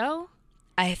on the show.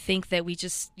 I think that we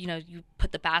just, you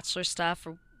put the Bachelor stuff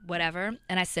or whatever.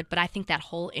 And I said, but I think that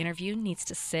whole interview needs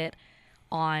to sit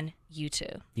on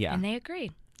YouTube. Yeah. And they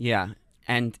agreed. Yeah.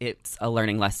 And it's a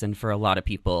learning lesson for a lot of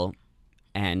people.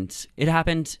 And it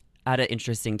happened at an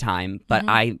interesting time, but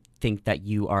I think that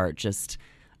you are just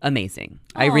amazing.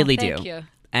 I really do. Thank you.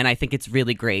 And I think it's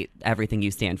really great, everything you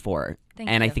stand for. Thank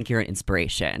and you. I think you're an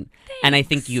inspiration. Thanks. And I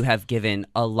think you have given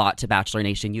a lot to Bachelor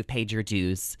Nation. You've paid your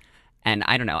dues. And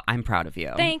I don't know, I'm proud of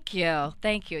you. Thank you.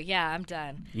 Yeah, I'm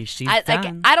done. She's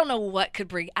done. I don't know what could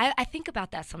bring... I think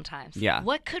about that sometimes. Yeah.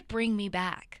 What could bring me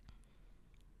back?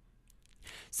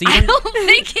 So I don't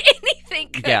think anything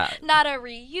could. Yeah. Not a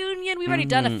reunion. We've already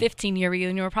done a 15-year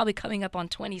reunion. We're probably coming up on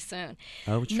 20 soon.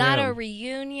 Oh, true. Not a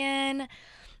reunion.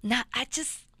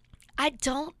 I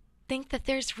don't think that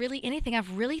there's really anything.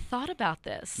 I've really thought about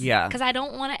this. Yeah. Because I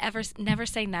don't want to never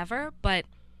say never, but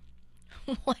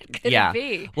what could it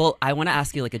be? Well, I want to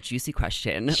ask you like a juicy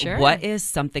question. Sure. What is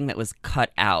something that was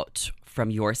cut out from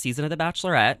your season of The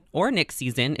Bachelorette or Nick's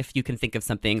season, if you can think of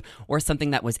something, or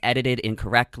something that was edited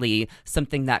incorrectly,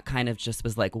 something that kind of just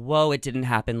was like, whoa, it didn't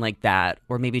happen like that,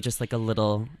 or maybe just like a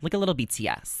little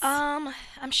BTS?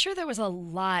 I'm sure there was a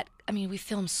lot. I mean, we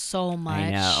filmed so much.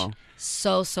 I know.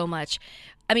 So much.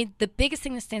 I mean, the biggest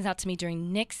thing that stands out to me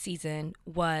during Nick's season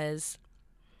was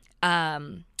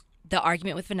the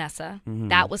argument with Vanessa.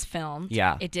 That was filmed.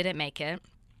 Yeah. It didn't make it.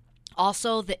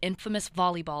 Also, the infamous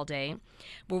volleyball date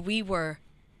where we were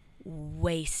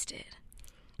wasted.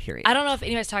 Period. I don't know if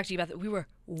anybody's talked to you about that. We were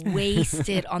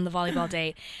wasted on the volleyball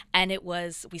date. And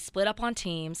we split up on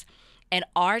teams. And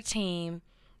our team,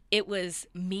 it was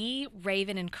me,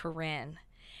 Raven, and Corinne.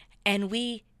 And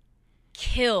we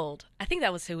killed, I think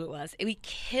that was who it was. We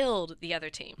killed the other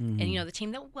team. And, the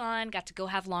team that won got to go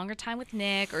have longer time with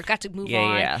Nick or got to move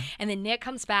on. Yeah. And then Nick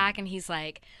comes back and he's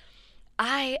like,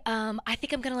 I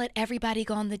think I'm going to let everybody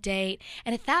go on the date.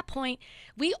 And at that point,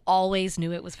 we always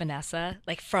knew it was Vanessa.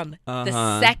 Like from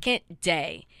the second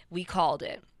day we called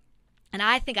it. And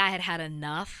I think I had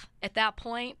enough at that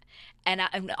point. And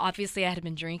obviously I had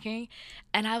been drinking.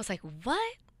 And I was like,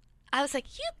 what? I was like,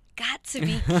 you got to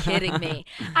be kidding me.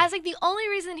 I was like, the only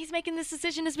reason he's making this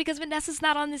decision is because Vanessa's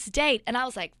not on this date. And I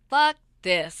was like, fuck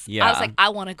this. Yeah. I was like, I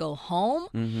want to go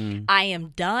home. I am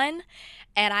done.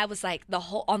 And I was like,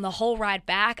 on the whole ride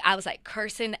back, I was like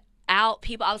cursing out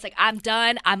people. I was like, I'm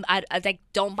done. I was like,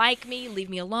 don't mic me, leave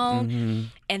me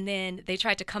alone. And then they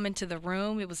tried to come into the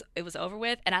room. It was over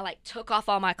with, and I like took off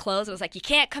all my clothes. I was like, you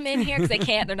can't come in here because they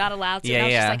can't. They're not allowed to. And I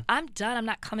was just like, I'm done. I'm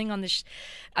not coming on this.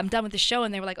 I'm done with the show.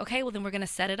 And they were like, okay, well then we're gonna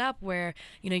set it up where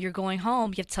you're going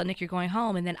home. You have to tell Nick you're going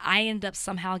home. And then I ended up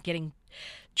somehow getting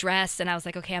dressed, and I was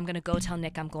like, okay, I'm gonna go tell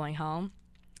Nick I'm going home.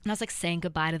 And I was like saying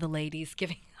goodbye to the ladies,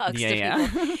 giving hugs to Yeah.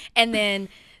 people. And then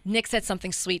Nick said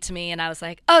something sweet to me, and I was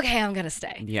like, okay, I'm going to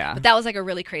stay. Yeah. But that was like a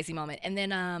really crazy moment. And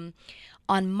then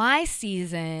on my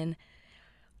season,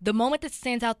 the moment that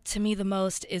stands out to me the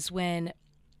most is when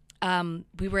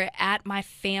we were at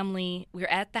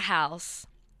the house,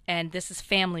 and this is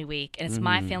family week, and it's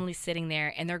my family sitting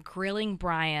there, and they're grilling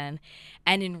Brian.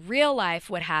 And in real life,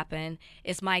 what happened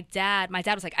is my dad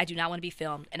was like, I do not want to be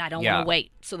filmed, and I don't want to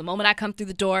wait. So the moment I come through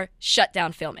the door, shut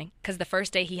down filming, because the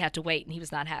first day he had to wait, and he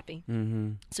was not happy.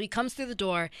 So he comes through the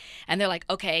door, and they're like,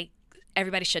 okay,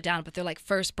 everybody shut down. But they're like,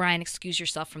 first, Brian, excuse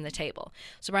yourself from the table.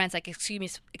 So Brian's like, excuse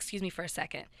me for a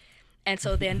second. And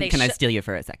so then they Can I steal you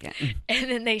for a second? And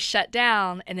then they shut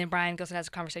down, and then Brian goes and has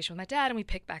a conversation with my dad, and we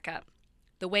pick back up.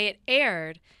 The way it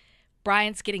aired,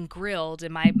 Brian's getting grilled,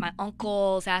 and my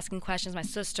uncle's asking questions, my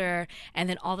sister, and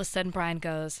then all of a sudden Brian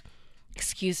goes,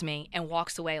 excuse me, and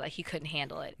walks away like he couldn't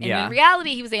handle it. And in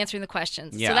reality, he was answering the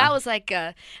questions. So that was like,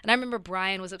 and I remember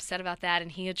Brian was upset about that,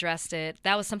 and he addressed it.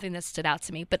 That was something that stood out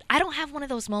to me. But I don't have one of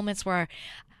those moments where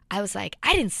I was like,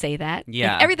 I didn't say that.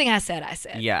 Yeah. Like, everything I said.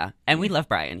 Yeah. And we love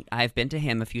Brian. I've been to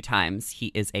him a few times. He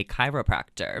is a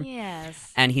chiropractor.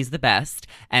 Yes. And he's the best.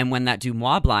 And when that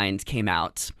Dumois blind came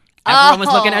out, everyone was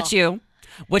looking at you,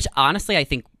 which honestly, I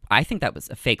think that was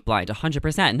a fake blind,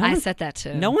 100%. I said that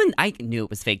too. I knew it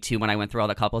was fake too when I went through all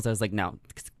the couples. I was like, no,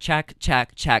 check.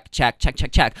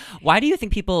 Why do you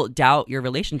think people doubt your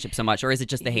relationship so much? Or is it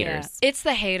just the haters? It's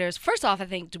the haters. First off, I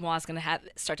think Dumois is going to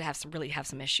start to have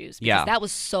some issues, because that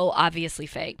was so obviously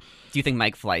fake. Do you think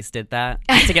Mike Fleiss did that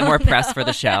to get more press for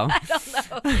the show? I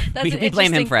don't know. That's we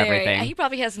blame him for theory. everything. He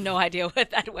probably has no idea what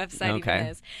that website even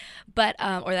is, but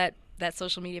or that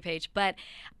social media page. But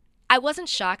I wasn't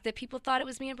shocked that people thought it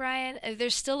was me and Brian.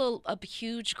 There's still a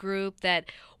huge group that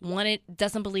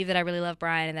doesn't believe that I really love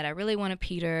Brian and that I really wanted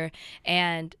Peter.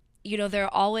 And,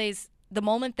 they're always, the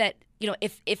moment that,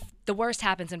 if the worst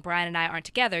happens and Brian and I aren't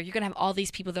together, you're going to have all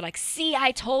these people that are like, see,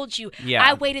 I told you. Yeah.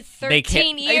 I waited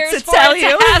 13 years to for tell it you.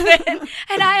 to happen.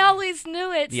 And I always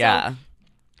knew it. Yeah. So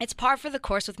it's par for the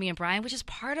course with me and Brian, which is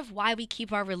part of why we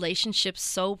keep our relationship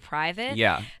so private.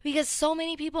 Yeah. Because so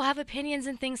many people have opinions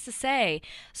and things to say.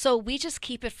 So we just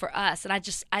keep it for us. And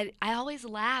I always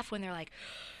laugh when they're like,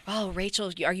 oh,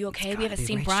 Rachel, are you okay? We haven't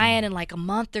seen Rachel. Brian in like a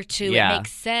month or two. Yeah. It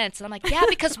makes sense. And I'm like, yeah,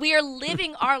 because we are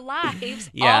living our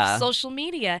lives Yeah. off social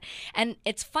media. And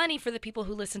it's funny for the people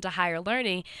who listen to Higher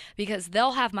Learning, because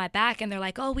they'll have my back and they're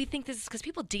like, oh, we think this is, because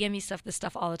people DM me this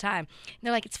stuff all the time. And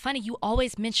they're like, it's funny, you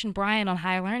always mention Brian on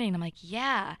Higher Learning. And I'm like,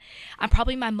 yeah, I'm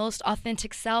probably my most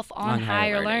authentic self on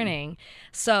Higher Learning.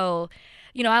 So,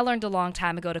 I learned a long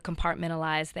time ago to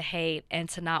compartmentalize the hate and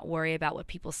to not worry about what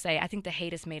people say. I think the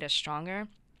hate has made us stronger.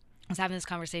 I was having this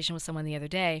conversation with someone the other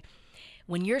day.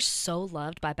 When you're so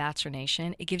loved by Bachelor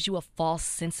Nation, it gives you a false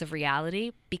sense of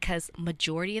reality, because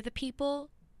majority of the people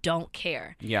don't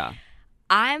care. Yeah.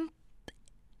 I'm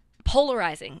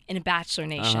polarizing in Bachelor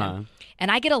Nation,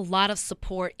 and I get a lot of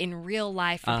support in real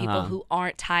life from people who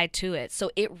aren't tied to it.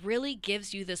 So it really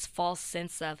gives you this false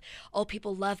sense of, oh,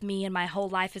 people love me and my whole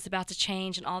life is about to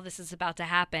change and all this is about to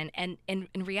happen. And in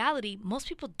reality, most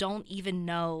people don't even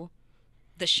know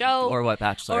the show or what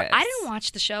Bachelor is. I didn't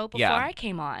watch the show before Yeah. I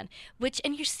came on,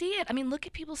 and you see it. I mean, look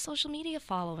at people's social media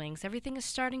followings. Everything is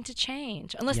starting to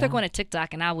change, unless they're going to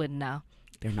TikTok, and I wouldn't know.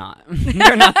 They're not.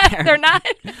 They're not there. They're not?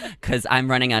 Because I'm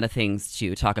running out of things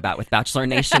to talk about with Bachelor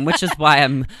Nation, which is why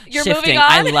I'm You're shifting. moving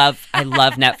on? I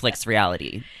love Netflix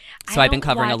reality. So I've been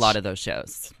covering a lot of those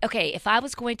shows. Okay, if I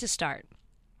was going to start,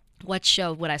 what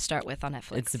show would I start with on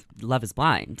Netflix? It's Love is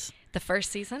Blind. The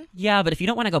first season? Yeah, but if you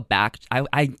don't want to go back,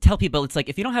 I tell people, it's like,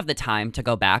 if you don't have the time to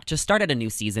go back, just start at a new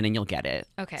season and you'll get it.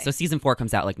 Okay. So season 4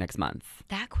 comes out like next month.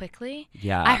 That quickly?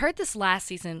 Yeah. I heard this last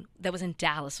season that was in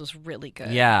Dallas was really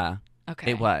good. Yeah.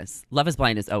 Okay. It was. Love is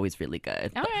Blind is always really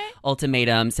good. All right.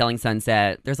 Ultimatum, Selling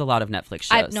Sunset. There's a lot of Netflix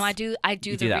shows. I do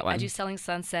that one. I do Selling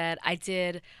Sunset. I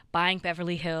did Buying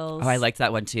Beverly Hills. Oh, I liked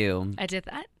that one too. I did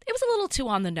that. It was a little too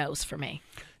on the nose for me.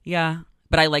 Yeah.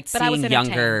 But I liked But I was seeing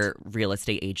younger real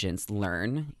estate agents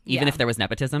learn. Even Yeah. if there was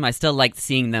nepotism, I still liked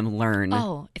seeing them learn.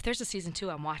 Oh, if there's a season 2,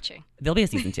 I'm watching. There'll be a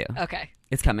season 2. Okay.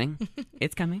 It's coming.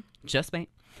 It's coming. Just wait.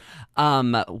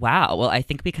 Wow. Well, I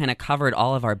think we kind of covered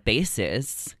all of our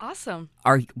bases. Awesome.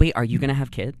 Are you going to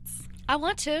have kids? I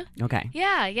want to. Okay.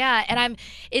 Yeah. And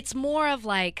it's more of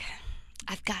like,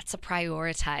 I've got to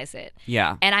prioritize it.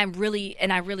 Yeah. And I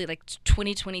really like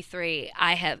 2023.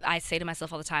 I say to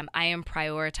myself all the time, I am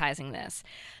prioritizing this,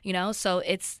 so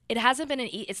it hasn't been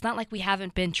it's not like we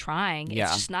haven't been trying. Yeah.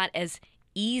 It's just not as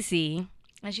easy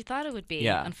as you thought it would be,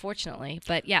 Yeah. unfortunately.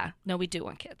 But yeah, no, we do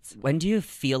want kids. When do you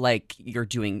feel like you're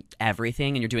doing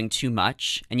everything and you're doing too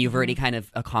much and you've already kind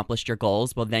of accomplished your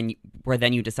goals? Well, then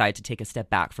you decide to take a step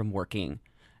back from working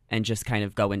and just kind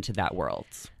of go into that world.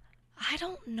 I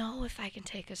don't know if I can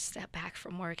take a step back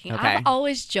from working. Okay. I'm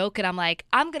always joking. I'm like,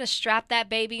 I'm going to strap that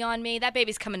baby on me. That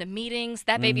baby's coming to meetings.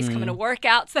 That baby's coming to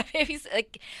workouts. That baby's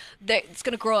like, it's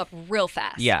going to grow up real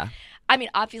fast. Yeah. I mean,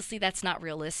 obviously that's not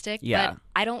realistic, Yeah. but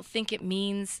I don't think it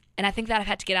means, and I think that I've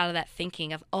had to get out of that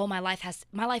thinking of, oh, my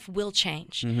life will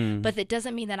change. But it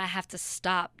doesn't mean that I have to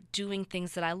stop doing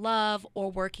things that I love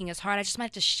or working as hard. I just might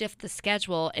have to shift the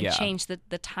schedule and Yeah. change the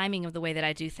timing of the way that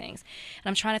I do things. And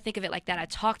I'm trying to think of it like that. I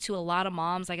talk to a lot of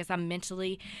moms, I guess I'm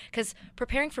mentally, because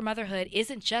preparing for motherhood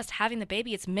isn't just having the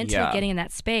baby, it's mentally Yeah. getting in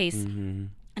that space.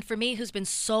 And for me, who's been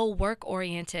so work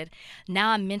oriented, now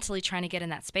I'm mentally trying to get in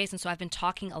that space. And so I've been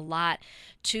talking a lot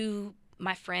to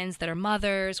my friends that are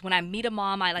mothers. When I meet a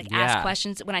mom, I Yeah. ask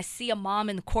questions. When I see a mom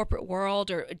in the corporate world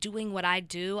or doing what I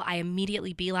do, I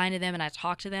immediately beeline to them and I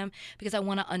talk to them because I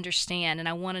want to understand and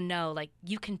I want to know, like,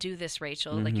 you can do this,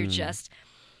 Rachel. Like, you're just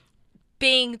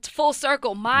being full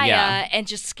circle Maya Yeah. and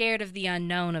just scared of the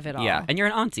unknown of it all. Yeah. And you're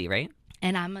an auntie, right?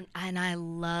 And I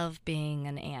love being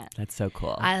an aunt. That's so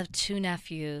cool. I have two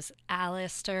nephews,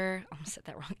 Alistair. I'm gonna say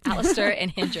that wrong. Alistair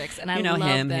and Hendrix, and I you know love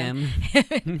him. them.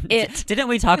 It. Didn't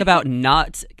we talk about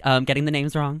not getting the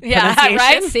names wrong? Yeah, Pronunciation?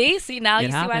 right. See now It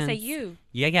you see why I say happens. you.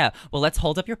 Yeah. Well, let's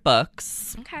hold up your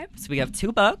books. Okay. So we have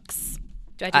 2 books.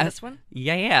 Do I do this one?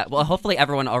 Yeah. Well, hopefully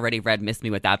everyone already read Miss Me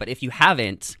With That, but if you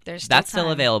haven't, There's still that's still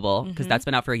time. available because that's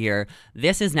been out for a year.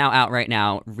 This is now out right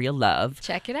now, Real Love.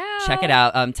 Check it out. Check it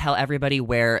out. Tell everybody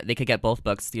where they could get both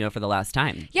books, for the last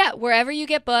time. Yeah, wherever you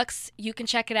get books, you can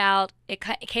check it out. It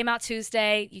came out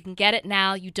Tuesday. You can get it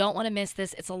now. You don't want to miss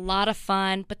this. It's a lot of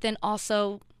fun, but then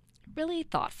also really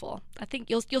thoughtful. I think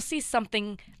you'll see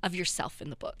something of yourself in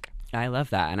the book. I love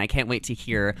that. And I can't wait to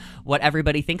hear what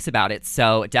everybody thinks about it.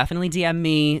 So definitely DM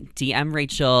me, DM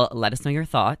Rachel, let us know your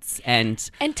thoughts. And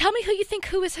tell me who you think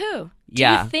who is who. Do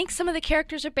Yeah. you think some of the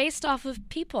characters are based off of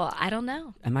people? I don't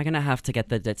know. am I going to have to get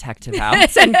the detective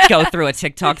out and go through a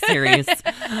TikTok series?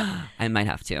 I might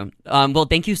have to. Well,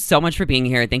 thank you so much for being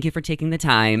here. Thank you for taking the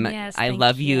time. Yes, I thank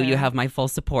love you. you. You have my full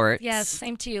support. Yes,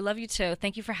 same to you. Love you too.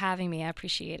 Thank you for having me. I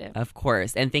appreciate it. Of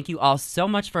course. And thank you all so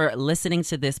much for listening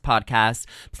to this podcast.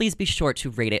 Please be sure to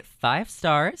rate it 5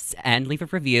 stars and leave a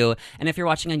review. And if you're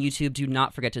watching on YouTube, do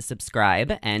not forget to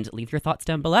subscribe and leave your thoughts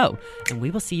down below. And we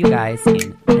will see you guys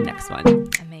in the next one.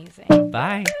 Amazing.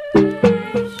 Bye.